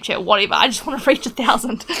of Snapchat, whatever. I just want to reach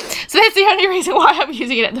 1,000. So that's the only reason why I'm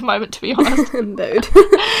using it at the moment, to be honest. Mood.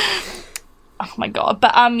 Oh my God.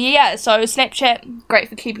 But, yeah, so Snapchat, great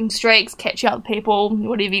for keeping streaks, catching up with people,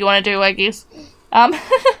 whatever you want to do, I guess.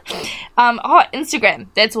 Instagram.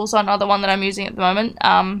 That's also another one that I'm using at the moment.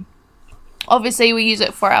 Obviously, we use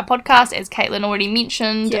it for our podcast, as Caitlin already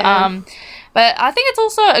mentioned. Yeah. But I think it's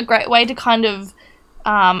also a great way to kind of,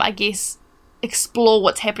 I guess, explore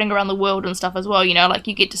what's happening around the world and stuff as well. You know, like,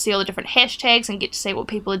 you get to see all the different hashtags and get to see what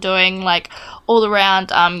people are doing, like, all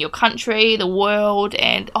around your country, the world,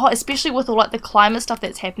 and especially with all, like, the climate stuff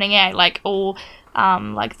that's happening, like, all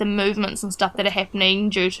like the movements and stuff that are happening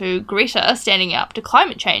due to Greta standing up to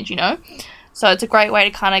climate change, you know. So it's a great way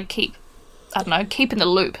to kind of keep in the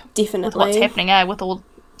loop Definitely. with what's happening, with all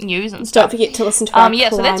news and Don't stuff. forget to listen to our yeah,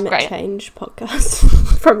 so that's climate great. change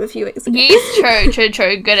podcast from a few weeks ago. Yes,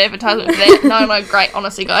 true. Good advertisement for that. No, great.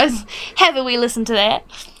 Honestly, guys, have a wee listen to that.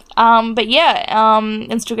 But yeah,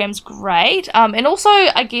 Instagram's great. And also,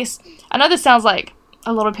 I guess, I know this sounds like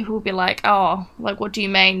a lot of people will be like, oh, like, what do you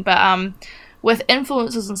mean? But with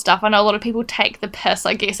influencers and stuff, I know a lot of people take the piss,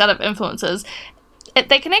 I guess, out of influencers.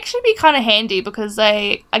 They can actually be kind of handy because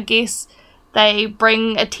they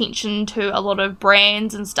bring attention to a lot of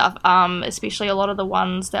brands and stuff, especially a lot of the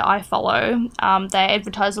ones that I follow. They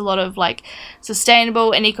advertise a lot of, like,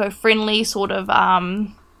 sustainable and eco-friendly sort of,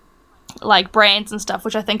 like, brands and stuff,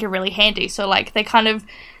 which I think are really handy. So, like, they kind of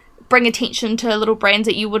bring attention to little brands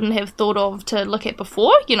that you wouldn't have thought of to look at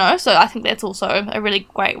before, you know? So I think that's also a really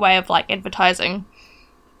great way of, like, advertising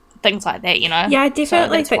things like that, you know? Yeah, I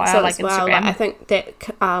definitely think so as well. Instagram. Like, I think that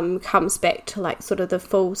comes back to, like, sort of the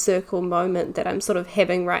full circle moment that I'm sort of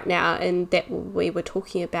having right now, and that we were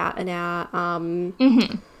talking about in our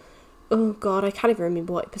oh god, I can't even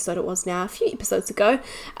remember what episode it was now, a few episodes ago,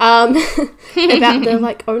 about the,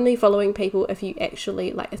 like, only following people if you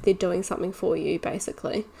actually, like, if they're doing something for you,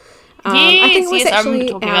 basically. I think it was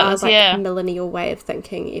actually our, like, millennial way of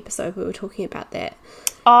thinking episode, we were talking about that.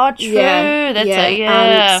 Oh, true. That's it,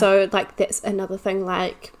 yeah. So, like, that's another thing,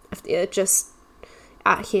 like, if they're just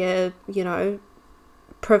out here, you know,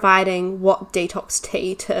 providing what detox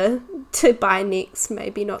tea to buy next,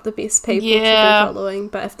 maybe not the best people to be following,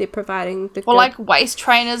 but if they're providing the good, like, waist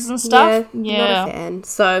trainers and stuff. Not a fan.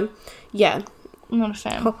 So, yeah. I'm not a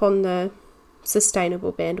fan. Hop on the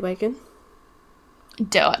sustainable bandwagon.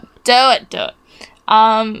 Do it.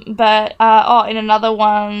 But and another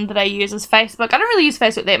one that I use is Facebook. I don't really use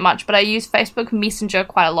Facebook that much, but I use Facebook Messenger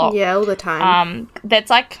quite a lot. Yeah, all the time. That's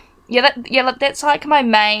like that's like my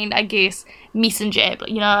main, I guess, messenger app.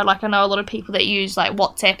 You know, like, I know a lot of people that use, like,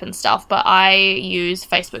 WhatsApp and stuff, but I use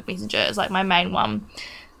Facebook Messenger as, like, my main one.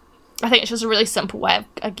 I think it's just a really simple way of,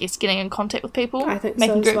 I guess, getting in contact with people. I think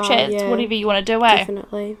making so group as well, chats, yeah. whatever you want to do.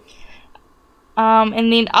 Definitely.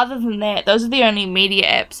 And then other than that, those are the only media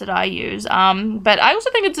apps that I use. But I also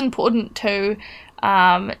think it's important to,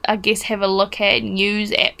 I guess, have a look at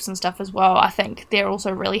news apps and stuff as well. I think they're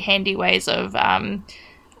also really handy ways of,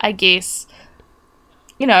 I guess,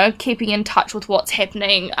 you know, keeping in touch with what's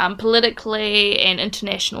happening politically and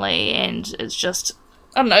internationally, and it's just,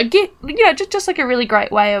 I don't know, just like a really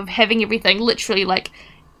great way of having everything literally, like,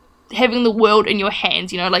 having the world in your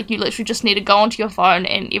hands, you know, like, you literally just need to go onto your phone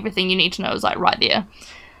and everything you need to know is, like, right there.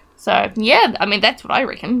 So, yeah, I mean, that's what I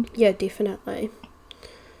reckon. Yeah, definitely.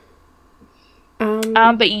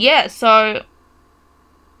 But yeah, so,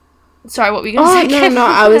 sorry, what were you going to say? No,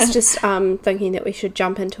 I was just thinking that we should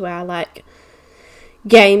jump into our, like,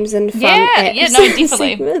 games and fun apps. Yeah, no,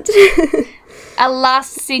 definitely. Our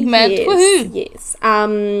last segment. Yes, Woohoo! Yes.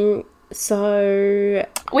 So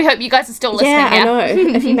we hope you guys are still listening. Yeah, now. I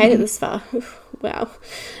know. If you made it this far, wow.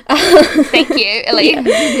 Thank you, Ellie.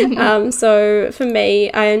 Yeah. So for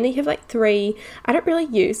me, I only have, like, 3. I don't really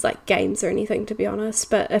use, like, games or anything, to be honest.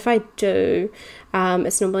 But if I do,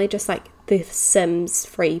 it's normally just, like, The Sims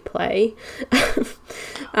free play.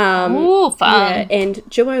 Ooh, fun. Yeah, and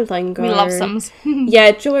Duolingo. We love Sims.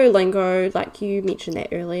 Yeah, Duolingo, like you mentioned that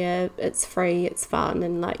earlier, it's free, it's fun,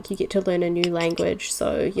 and, like, you get to learn a new language,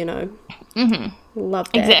 so, you know, love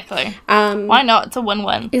that. Exactly. Why not? It's a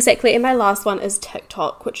win-win. Exactly, and my last one is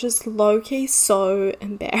TikTok, which is low-key so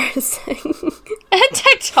embarrassing.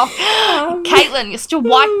 TikTok. Caitlin, you're still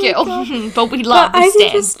white girl, but we love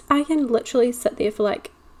the stand. I can literally sit there for,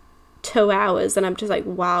 like, 2 hours, and I'm just like,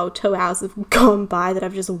 wow, 2 hours have gone by that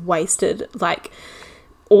I've just wasted, like,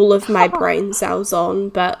 all of my brain cells on,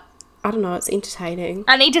 but I don't know, it's entertaining.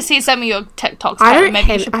 I need to see some of your TikToks.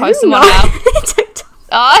 Maybe you should post them on our TikTok.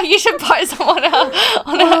 Oh, you should post them on our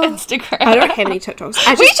Instagram. I don't have any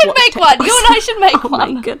TikToks. We should make one. You and I should make one.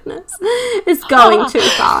 Oh my goodness. It's going too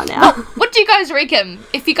far now. Well, what do you guys reckon?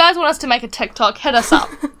 If you guys want us to make a TikTok, hit us up.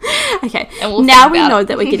 Okay. And we'll now we know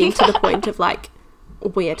that we're getting to the point of, like,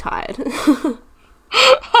 we're tired.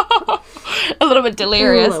 A little bit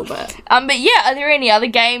delirious. A little bit. But yeah, are there any other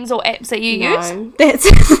games or apps that you use? No, that's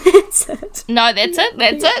it. No, that's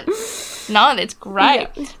it. No, that's great.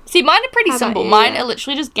 Yeah. See, mine are pretty How simple. about you? Mine are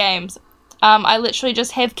literally just games. I literally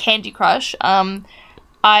just have Candy Crush.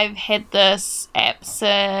 I've had this app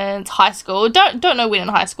since high school. Don't know when in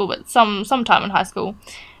high school, but sometime in high school.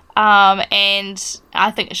 And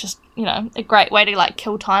I think it's just, you know, a great way to, like,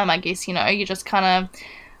 kill time, I guess, you know. You just kind of,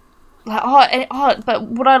 like, but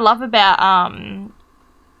what I love about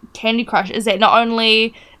Candy Crush is that not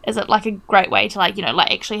only is it like a great way to like, you know,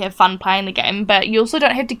 like actually have fun playing the game, but you also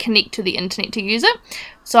don't have to connect to the internet to use it.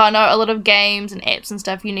 So I know a lot of games and apps and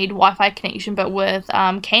stuff you need Wi-Fi connection, but with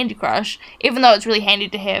Candy Crush, even though it's really handy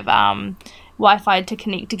to have Wi-Fi to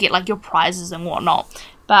connect to get like your prizes and whatnot,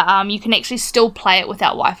 but you can actually still play it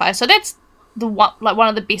without Wi-Fi. So that's one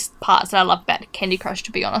of the best parts that I love about Candy Crush,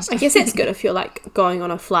 to be honest. I guess that's good if you're like going on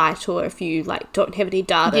a flight, or if you like don't have any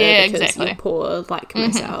data because you're poor like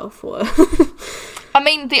myself, or I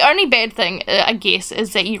mean, the only bad thing, I guess,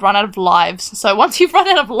 is that you run out of lives. So once you've run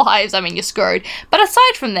out of lives, I mean, you're screwed. But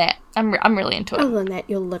aside from that, I'm really into it. Other than that,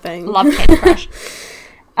 you're living. Love Candy Crush.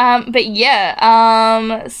 But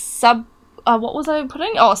yeah, what was I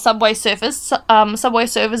putting? Oh, Subway Surfers. Subway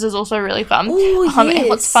Surfers is also really fun. Oh, yes. And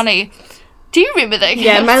what's funny, do you remember that game?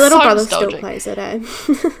 Yeah, my little brother nostalgic. still plays it, eh?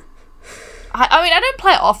 I mean, I don't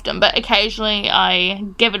play it often, but occasionally I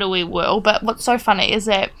give it a wee whirl. But what's so funny is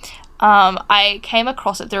that I came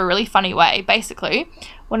across it through a really funny way. Basically,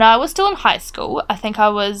 when I was still in high school, I think I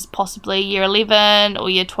was possibly year 11 or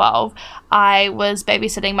year 12, I was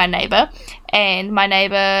babysitting my neighbour, and my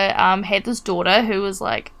neighbour had this daughter who was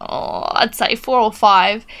like, I'd say 4 or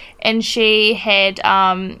 5, and she had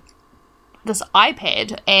this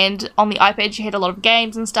iPad, and on the iPad she had a lot of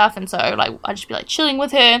games and stuff, and so like I'd just be like chilling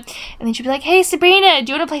with her, and then she'd be like, hey Sabrina,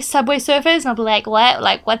 do you want to play Subway Surfers? And I'd be like, what?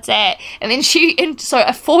 Like, what's that? And then so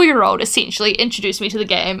a 4-year-old essentially introduced me to the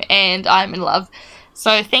game, and I'm in love.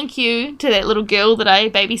 So thank you to that little girl that I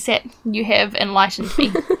babysat. You have enlightened me,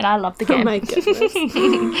 and I love the game. Oh my goodness.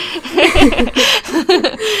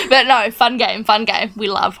 But no, fun game, we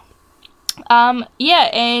love. Yeah,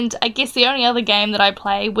 and I guess the only other game that I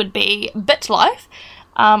play would be BitLife.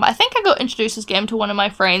 I think I got introduced this game to one of my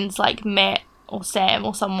friends, like Matt or Sam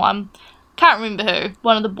or someone. Can't remember who,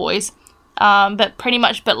 one of the boys. But pretty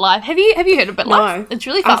much BitLife. Have you heard of BitLife? No, it's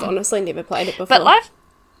really fun. I've honestly never played it before. BitLife?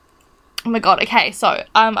 Oh my god, okay, so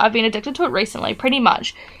I've been addicted to it recently. Pretty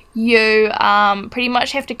much, you pretty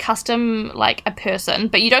much have to custom like a person,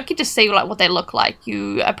 but you don't get to see like what they look like.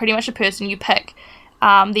 You are pretty much a person. You pick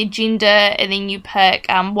their gender, and then you pick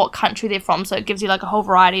what country they're from, so it gives you like a whole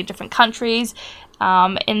variety of different countries,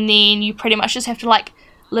 and then you pretty much just have to like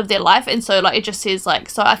live their life. And so like it just says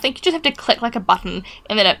like, so I think you just have to click like a button,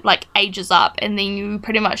 and then it like ages up, and then you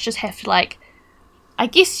pretty much just have to like, I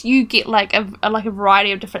guess you get like a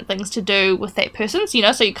variety of different things to do with that person, so, you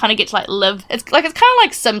know, so you kind of get to like live. It's kind of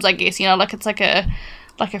like Sims, I guess, you know, like it's like a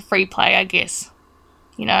free play, I guess,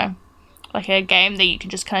 you know, like a game that you can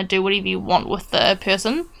just kind of do whatever you want with the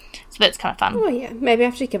person. So that's kind of fun. Oh yeah, maybe I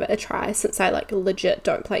have to give it a try, since I like legit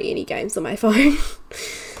don't play any games on my phone.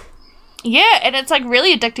 Yeah, and it's like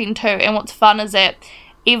really addicting too. And what's fun is that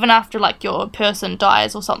even after like your person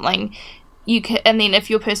dies or something, you can, and then if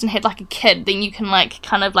your person had like a kid, then you can like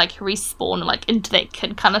kind of like respawn like into that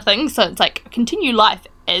kid kind of thing. So it's like continue life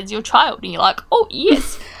as your child, and you're like, oh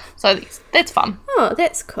yes. So that's fun. Oh,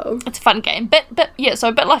 that's cool. It's a fun game. But yeah,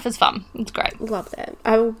 so BitLife is fun. It's great. Love that.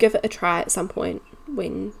 I will give it a try at some point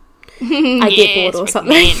when I get bored or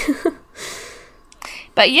something.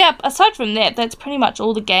 But yeah, aside from that, that's pretty much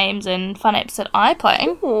all the games and fun apps that I play.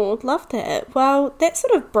 Oh, love that. Well, that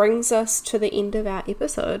sort of brings us to the end of our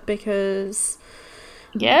episode, because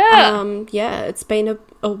yeah, it's been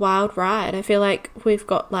a wild ride. I feel like we've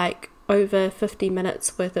got like over 50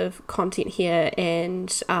 minutes worth of content here, and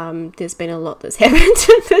there's been a lot that's happened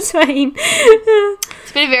in between.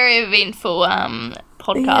 It's been a very eventful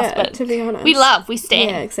podcast, but to be honest, we stand.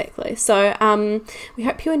 Yeah, exactly. So we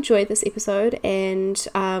hope you enjoyed this episode, and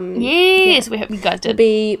yes, we hope you guys did. We'll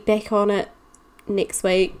be back on it next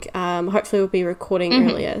week. Hopefully we'll be recording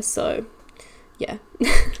earlier, so yeah.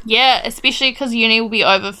 Yeah, especially because uni will be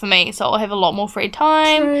over for me, so I'll have a lot more free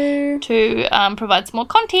time to provide some more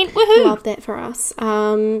content. Woohoo! Love that for us.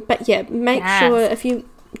 But yeah, make sure, if you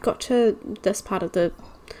got to this part of the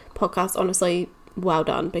podcast, honestly, well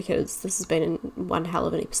done, because this has been one hell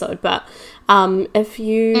of an episode. But if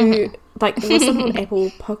you like listen on Apple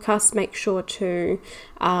Podcasts, make sure to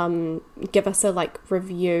give us a like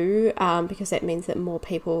review, because that means that more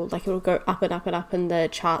people, like, it'll go up and up and up in the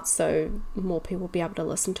charts, so more people will be able to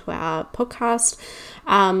listen to our podcast.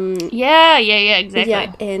 Yeah, exactly.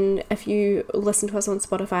 Yeah, and if you listen to us on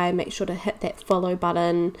Spotify, make sure to hit that follow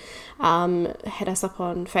button. Hit us up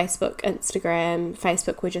on Facebook, Instagram.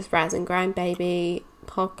 Facebook, we're just Rise and Grind Baby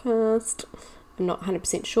Podcast. I'm not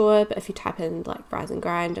 100% sure, but if you type in like Rise and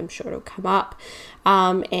Grind, I'm sure it'll come up.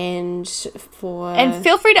 And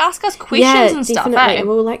feel free to ask us questions and stuff. Definitely. And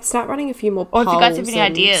we'll like start running a few more polls, or if you guys have any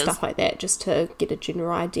ideas, stuff like that, just to get a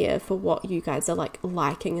general idea for what you guys are like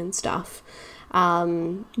liking and stuff.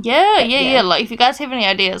 Yeah. Like, if you guys have any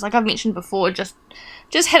ideas, like I've mentioned before, just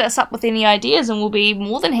hit us up with any ideas and we'll be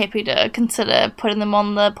more than happy to consider putting them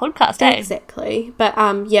on the podcast. Exactly. But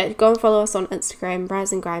go and follow us on Instagram,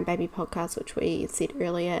 Rise and Grind Baby Podcast, which we said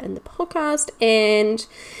earlier in the podcast. And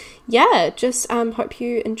just hope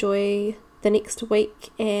you enjoy the next week,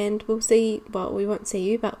 and we'll see. Well, we won't see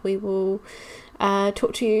you, but we will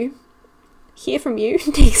talk to you. Hear from you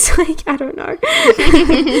next week. I don't know.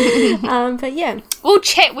 But yeah, we'll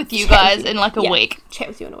chat with you guys in like a week. Chat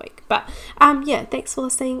with you in a week. But thanks for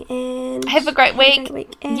listening, and have a great week.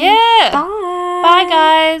 And bye bye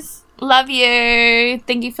guys, love you,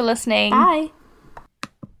 thank you for listening. Bye.